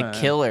goes come to on.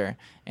 kill her,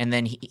 and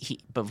then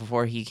but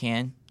before he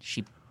can,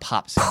 she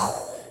pops him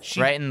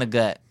right in the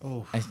gut,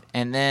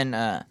 and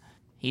then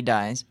he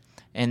dies,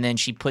 and then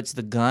she puts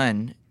the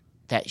gun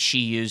that she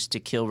used to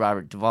kill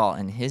Robert Duvall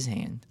in his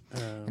hand,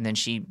 and then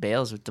she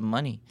bails with the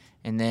money,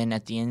 and then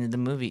at the end of the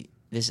movie.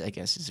 This, I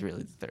guess, is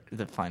really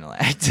the final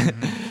act.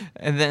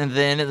 And then at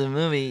the end of the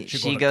movie, She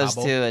she go to goes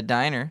Cabo? to a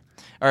diner,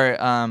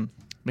 or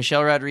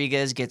Michelle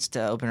Rodriguez gets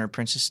to open her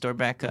Princess store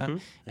back up,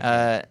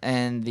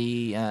 and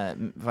the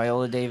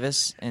Viola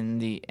Davis and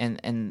the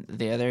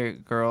other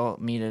girl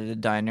meet at a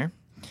diner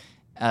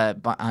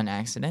on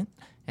accident,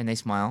 and they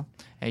smile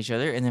at each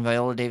other. And then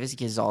Viola Davis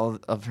gives all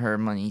of her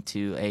money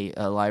to a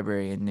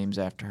library and names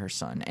after her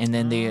son. And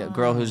then the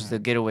girl who's the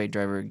getaway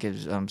driver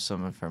gives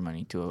some of her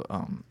money to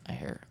a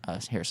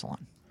hair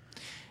salon.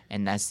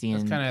 And that's the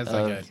It's end. kind of has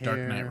like of, a Dark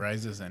Knight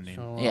Rises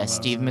ending. yeah,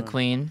 Steve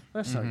McQueen.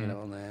 Let's not get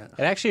on that.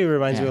 It actually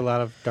reminds Yeah. me a lot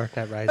of Dark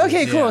Knight Rises.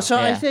 Okay, cool. Yeah. So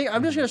I Yeah. think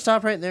I'm just gonna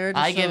stop right there.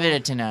 I give it a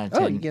 10 out of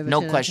 10. Oh, you give it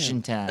No 10 out of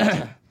question, 10 out of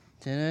 10.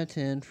 10 out of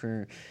 10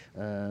 for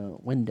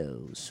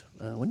Windows.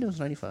 Windows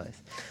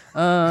 95.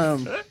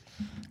 Bud,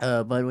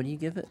 what do you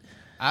give it?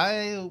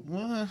 10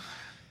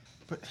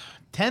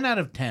 out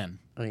of 10.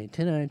 Okay,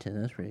 10 out of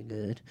 10. That's pretty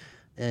good.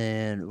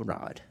 And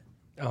Rod.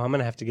 Oh, I'm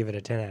gonna have to give it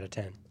a 10 out of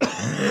 10.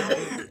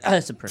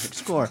 That's a perfect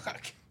score.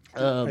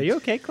 Are you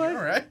okay, Clay?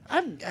 All right.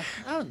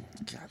 God,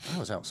 I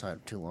was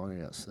outside too long.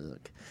 I got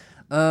sick.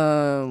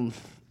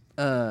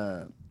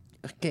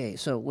 Okay,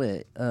 so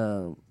wait.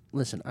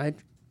 Listen,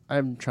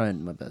 I'm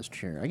trying my best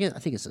here. I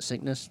think it's a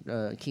sickness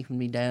keeping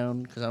me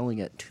down because I only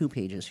got 2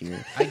 pages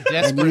here. I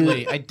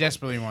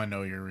desperately want to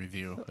know your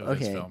review of this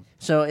Okay, film.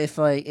 so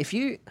if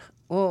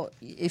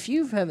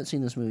you haven't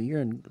seen this movie,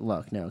 you're in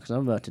luck now because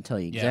I'm about to tell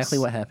you exactly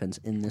Yes. what happens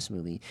in this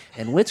movie,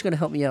 and Whit's going to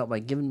help me out by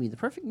giving me the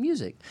perfect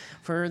music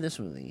for this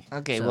movie.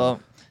 Okay, So- well,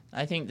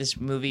 I think this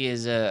movie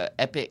is a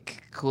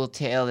epic, cool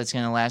tale that's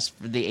going to last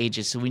for the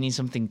ages, so we need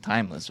something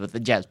timeless with the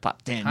jazz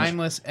pop tinge.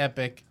 Timeless,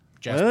 epic,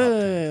 jazz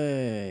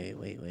pop.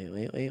 Wait.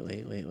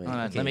 Hold on,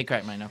 Okay. let me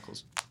crack my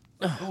knuckles.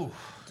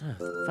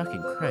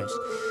 Fucking Christ.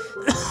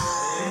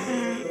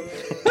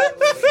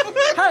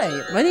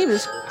 Hi, my name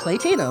is Clay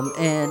Tatum,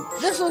 and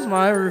this is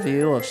my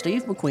review of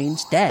Steve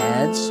McQueen's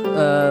dad's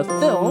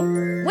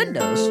film,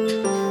 Windows.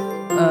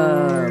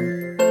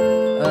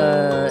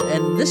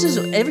 And this is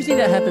everything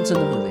that happens in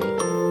the movie.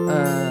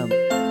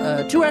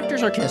 Two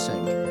actors are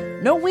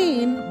kissing. No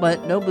ween,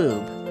 but no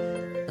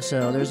boob.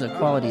 So there's a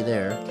quality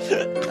there.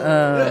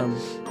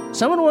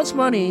 Someone wants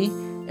money,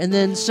 and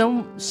then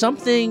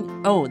something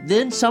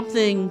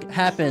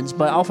happens,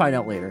 but I'll find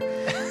out later.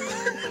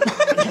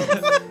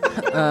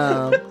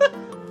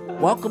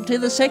 Welcome to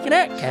the second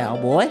act,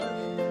 cowboy.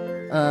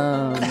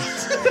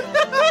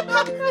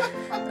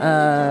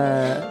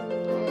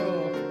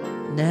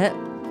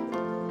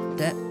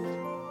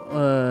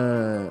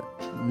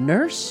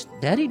 Nurse,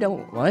 Daddy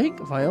don't like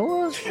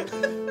Viola.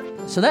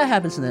 So that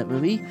happens in that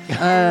movie.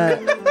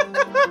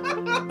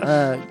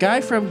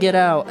 Guy from Get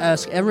Out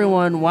asks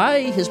everyone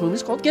why his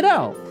movie's called Get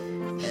Out.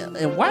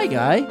 And why,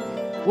 Guy?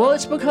 Well,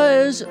 it's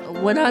because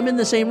when I'm in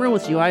the same room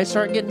with you, I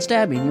start getting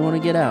stabby and you want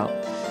to get out.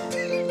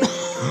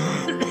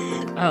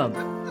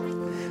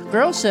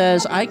 Girl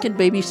says, I can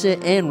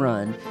babysit and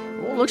run.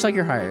 Well, looks like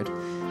you're hired.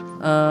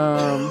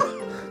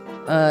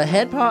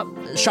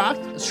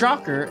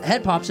 Shocker,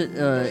 Head Pops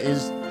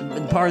is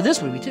part of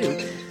this movie, too.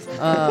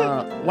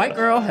 White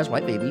girl has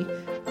white baby.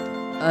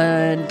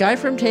 And guy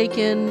from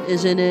Taken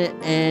is in it,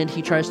 and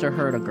he tries to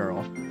hurt a girl.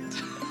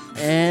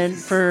 And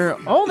for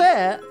all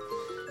that,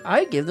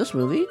 I give this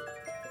movie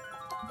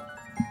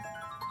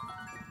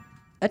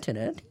a 10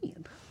 out of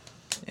 10.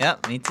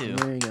 Yep, me too.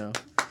 There you go.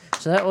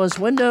 So that was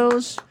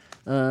Windows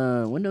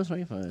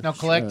 95. Now,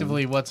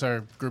 collectively, what's our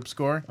group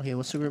score? Okay,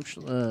 what's the group?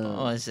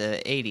 It's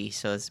 80,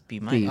 so it's B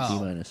B minus.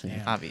 minus.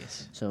 Yeah.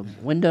 Obvious. So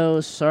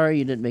Windows, sorry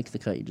you didn't make the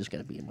cut. You just got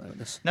to be in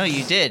minus. No,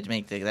 you did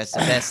make that's the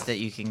best that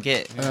you can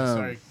get. Yeah,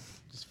 sorry.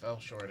 Just fell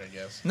short, I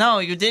guess. No,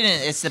 you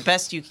didn't. It's the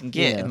best you can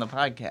get Yeah. in the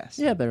podcast.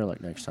 Yeah, better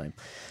luck next time.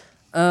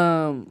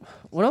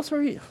 What else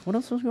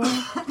was going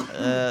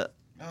on?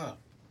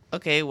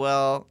 Okay,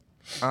 well,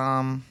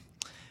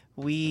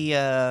 we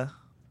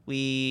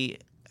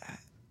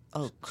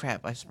oh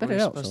crap! I was it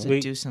out, supposed so. to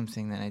do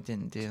something that I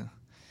didn't do.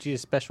 Do you a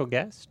special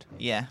guest?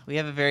 Yeah, we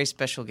have a very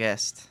special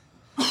guest.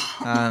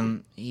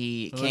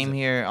 He came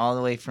here all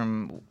the way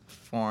from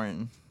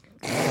foreign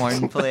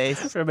place.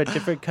 From a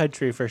different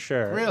country for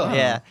sure. Really?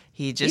 Yeah,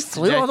 he just He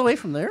flew all the way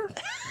from there?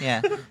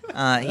 Yeah,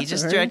 he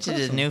just very directed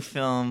impressive. a new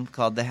film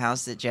called The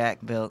House That Jack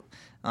Built.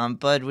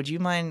 Bud, would you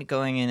mind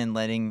going in and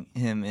letting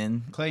him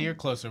in? Clay, you're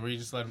closer. Will you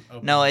just let him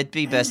open? No, it'd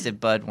be best if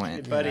Bud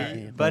went.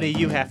 Buddy,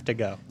 you have to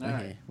go.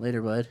 Okay,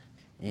 later, bud.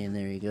 And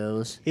there he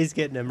goes. He's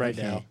getting him right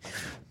Okay.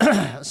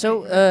 now.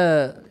 So,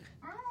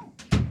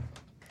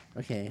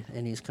 okay,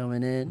 and he's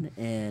coming in,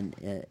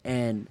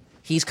 and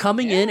he's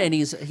coming in, and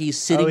he's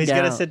sitting down. Oh, he's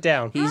gonna sit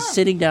down. He's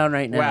sitting down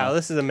right now. Wow,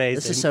 this is amazing.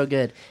 This is so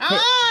good.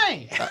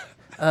 Hi!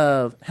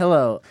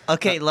 Hello.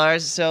 Okay,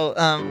 Lars. So,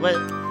 what?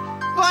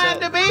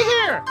 Glad to be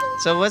here.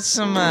 So, what's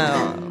some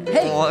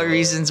what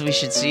reasons we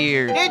should see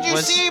your? Did you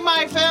see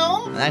my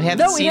film? I haven't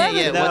No, we seen it haven't.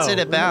 yet. No. What's it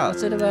about?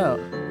 What's it about?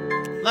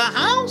 The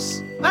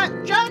House That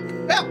Jack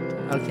Built.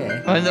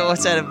 Okay.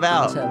 What's that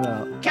about? What's that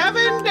about?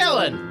 Kevin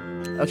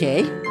Dillon.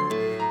 Okay.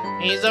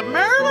 He's a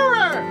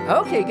murderer.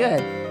 Okay,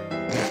 good.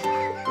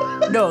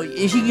 No,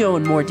 if you go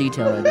in more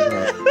detail, that'd be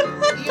great.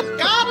 You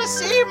gotta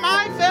see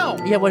my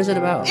film. Yeah, what is it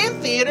about? In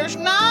theaters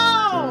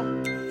now.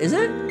 Is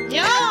it?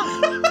 Yeah.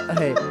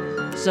 Okay.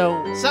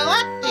 So,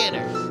 Select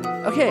theaters.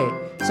 okay.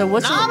 So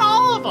what's Not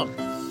all of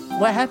them.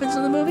 what happens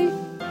in the movie?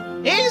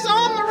 He's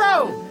on the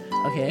road.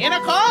 Okay. In a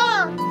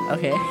car.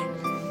 Okay.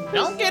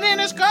 Don't get in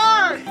his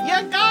car.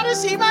 You gotta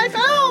see my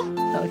film.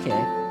 Okay.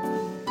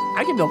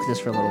 I can milk this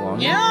for a little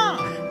longer. Yeah.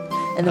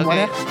 And then Okay.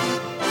 what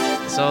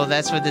happens? So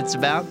that's what it's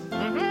about.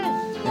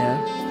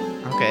 Yeah.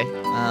 Okay.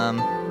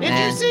 Did you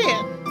and- see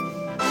it?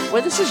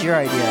 Well, this is your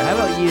idea. How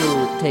about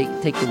you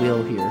take the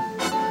wheel here?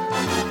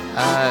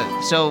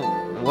 So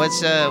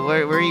what's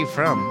where are you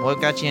from?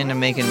 What got you into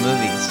making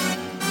movies?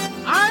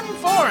 I'm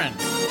foreign.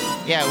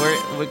 Yeah,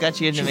 what got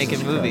you into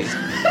making movies?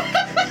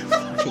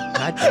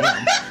 God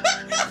damn.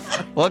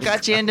 What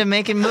got you into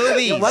making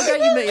movies?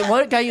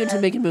 What got you into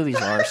making movies,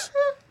 Lars?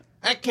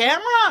 A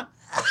camera?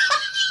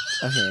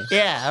 Okay.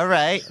 Yeah, all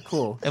right.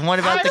 Cool. And what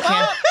about the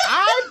camera?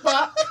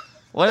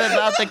 What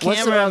about the What's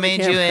camera about the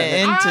made camera? you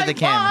into the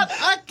camera?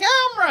 bought a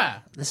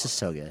camera. This is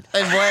so good.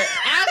 And what?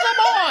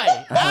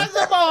 As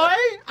a boy,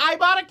 I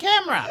bought a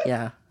camera.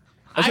 Yeah.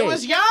 Okay. I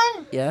was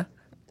young. Yeah.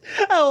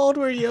 How old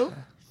were you?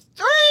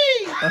 3.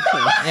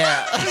 Okay.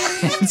 Yeah.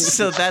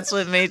 So that's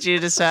what made you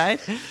decide?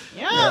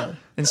 Yeah.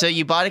 And so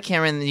you bought a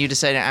camera and then you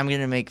decided, I'm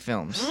going to make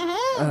films.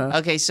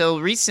 Okay, so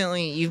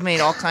recently you've made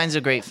all kinds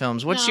of great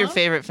films. What's your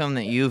favorite film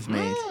that you've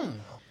made?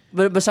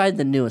 But beside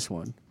the newest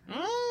one.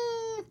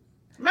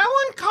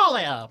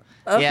 Melancholia.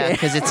 Okay. Yeah,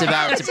 because it's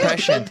about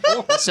depression.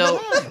 So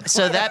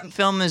that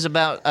film is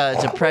about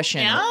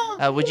depression.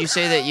 Yeah. Would you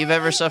say that you've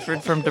ever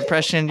suffered from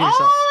depression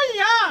yourself? Oh,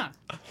 yeah.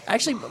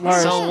 Actually,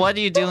 Lars. So what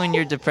do you do when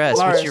you're depressed?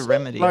 Lars, What's your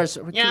remedy? Lars,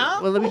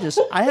 Yeah? well, let me just.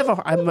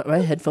 My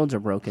headphones are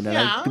broken and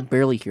I can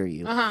barely hear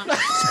you.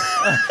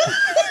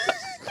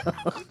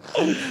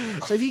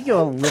 So if you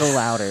go a little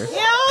louder.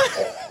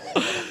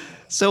 Yeah.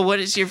 So what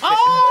is your?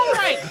 All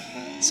right.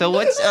 So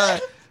what is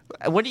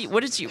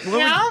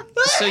your?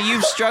 So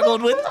you've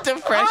struggled with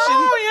depression.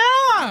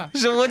 Oh yeah.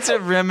 So what's a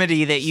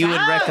remedy that you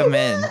would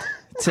recommend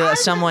to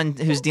someone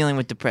who's dealing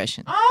with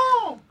depression?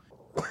 Oh,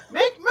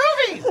 make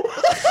movies.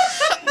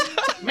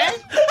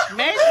 make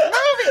movies.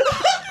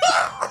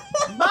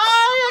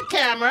 Buy a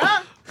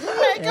camera.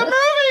 Make a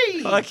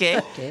movie. Okay.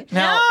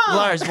 Now, Yeah.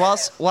 Lars,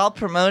 while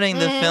promoting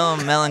the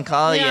film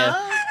Melancholia,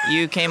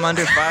 you came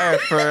under fire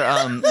for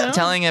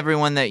telling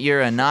everyone that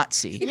you're a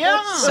Nazi. Yeah.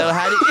 So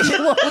how do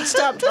you Won't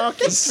stop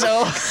talking.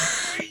 So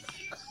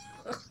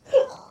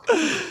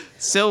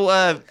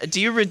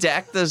do you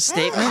redact those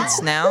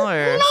statements now,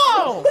 or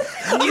No.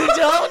 you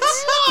don't?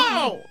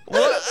 No.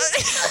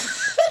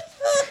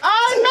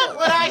 I meant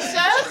what I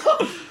said.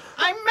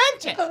 I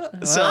meant it.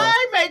 So-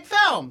 I make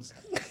films.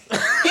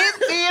 In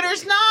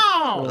theaters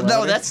now.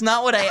 No, that's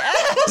not what I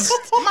asked.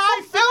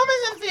 My film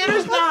is in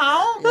theaters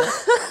now. Go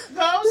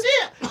see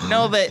it.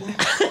 No, but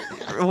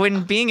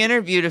when being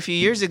interviewed a few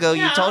years ago,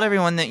 you Yeah. told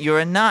everyone that you're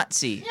a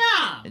Nazi.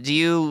 Yeah. Do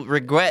you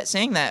regret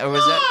saying that, or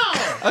was that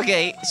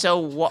okay? So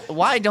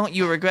why don't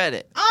you regret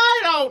it? I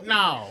don't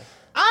know.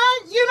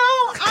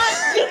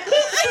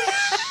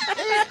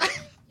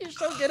 You're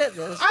so good at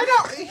this. I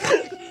don't.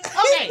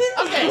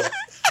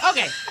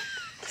 Okay.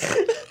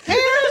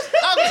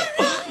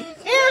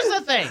 Here's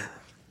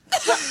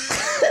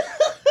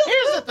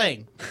the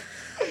thing.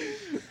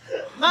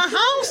 The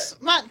house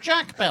that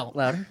Jack built.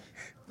 Louder.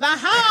 The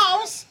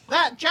house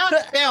that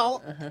Jack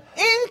built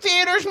in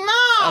theaters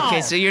now.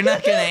 Okay, so you're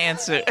not gonna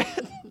answer.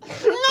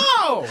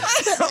 No.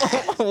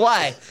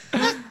 Why?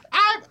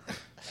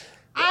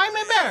 I'm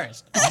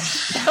embarrassed.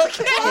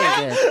 Okay.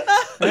 Very good. All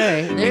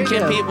right, there you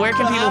go. Where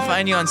can people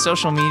find you on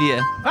social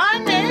media?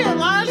 Find me at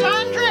Lars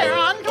Von Trier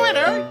on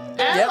Twitter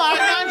and Lars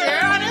Von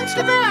Trier on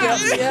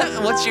Instagram. Yeah.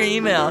 What's your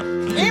email?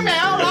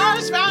 Email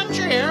Lars Von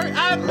Trier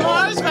at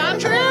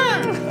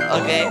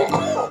LarsVonTrier.com. Okay.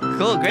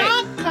 Cool. Great.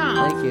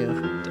 Thank you.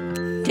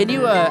 Can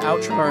you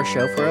outro our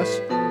show for us?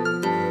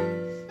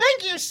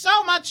 Thank you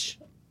so much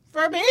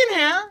for being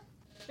here.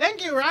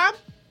 Thank you, Rob.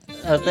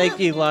 Thank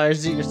you,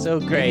 Lars. You're so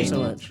Thank great. you so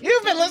much.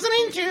 You've been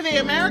listening to the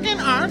American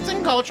Arts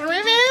and Culture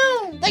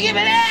Review. Thank you,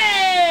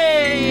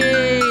 Vinny!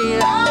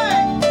 Bye.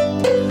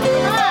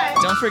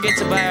 Don't forget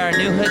to buy our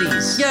new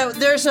hoodies. Yeah,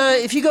 there's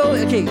if you go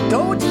to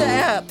the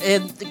app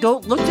and go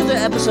look to the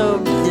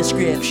episode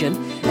description,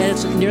 and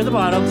it's near the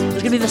bottom.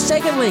 There's gonna be the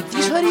second link.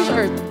 These hoodies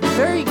are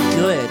very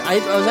good. I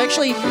was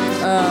actually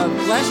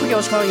last week I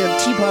was calling it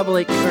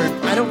TeePublic, or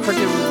I don't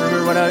freaking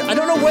remember what I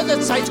don't know what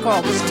that site's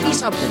called. It's T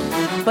something.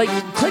 But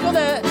click on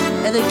that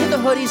and then get the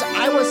hoodies.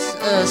 I was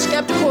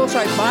skeptical, so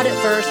I bought it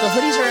first. The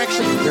hoodies are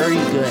actually very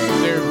good.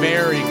 They're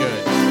very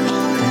good.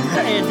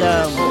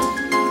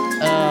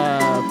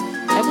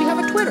 And we have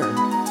a Twitter,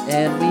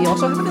 and we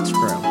also have an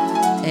Instagram.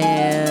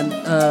 And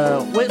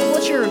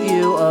what's your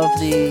review of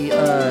the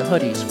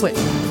hoodies? Quick.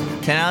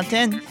 10 out of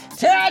 10.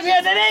 10 out of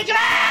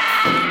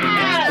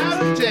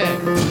 10.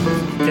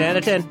 10 out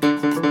of 10.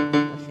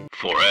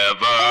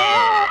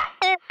 Forever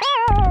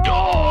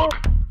Dog.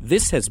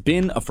 This has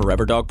been a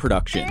Forever Dog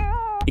production.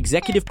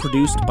 Executive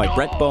produced by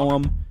Brett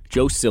Boehm,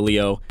 Joe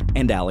Cilio,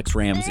 and Alex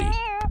Ramsey.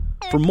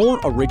 For more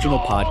original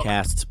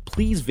podcasts,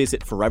 please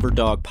visit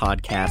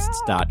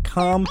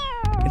foreverdogpodcasts.com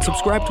and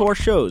subscribe to our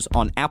shows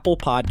on Apple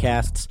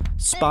Podcasts,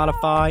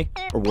 Spotify,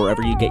 or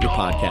wherever you get your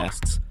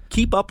podcasts.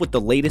 Keep up with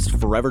the latest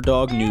Forever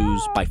Dog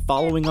news by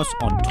following us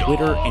on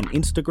Twitter and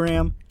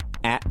Instagram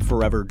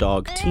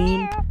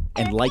 @ForeverDogTeam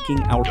and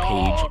liking our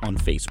page on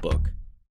Facebook.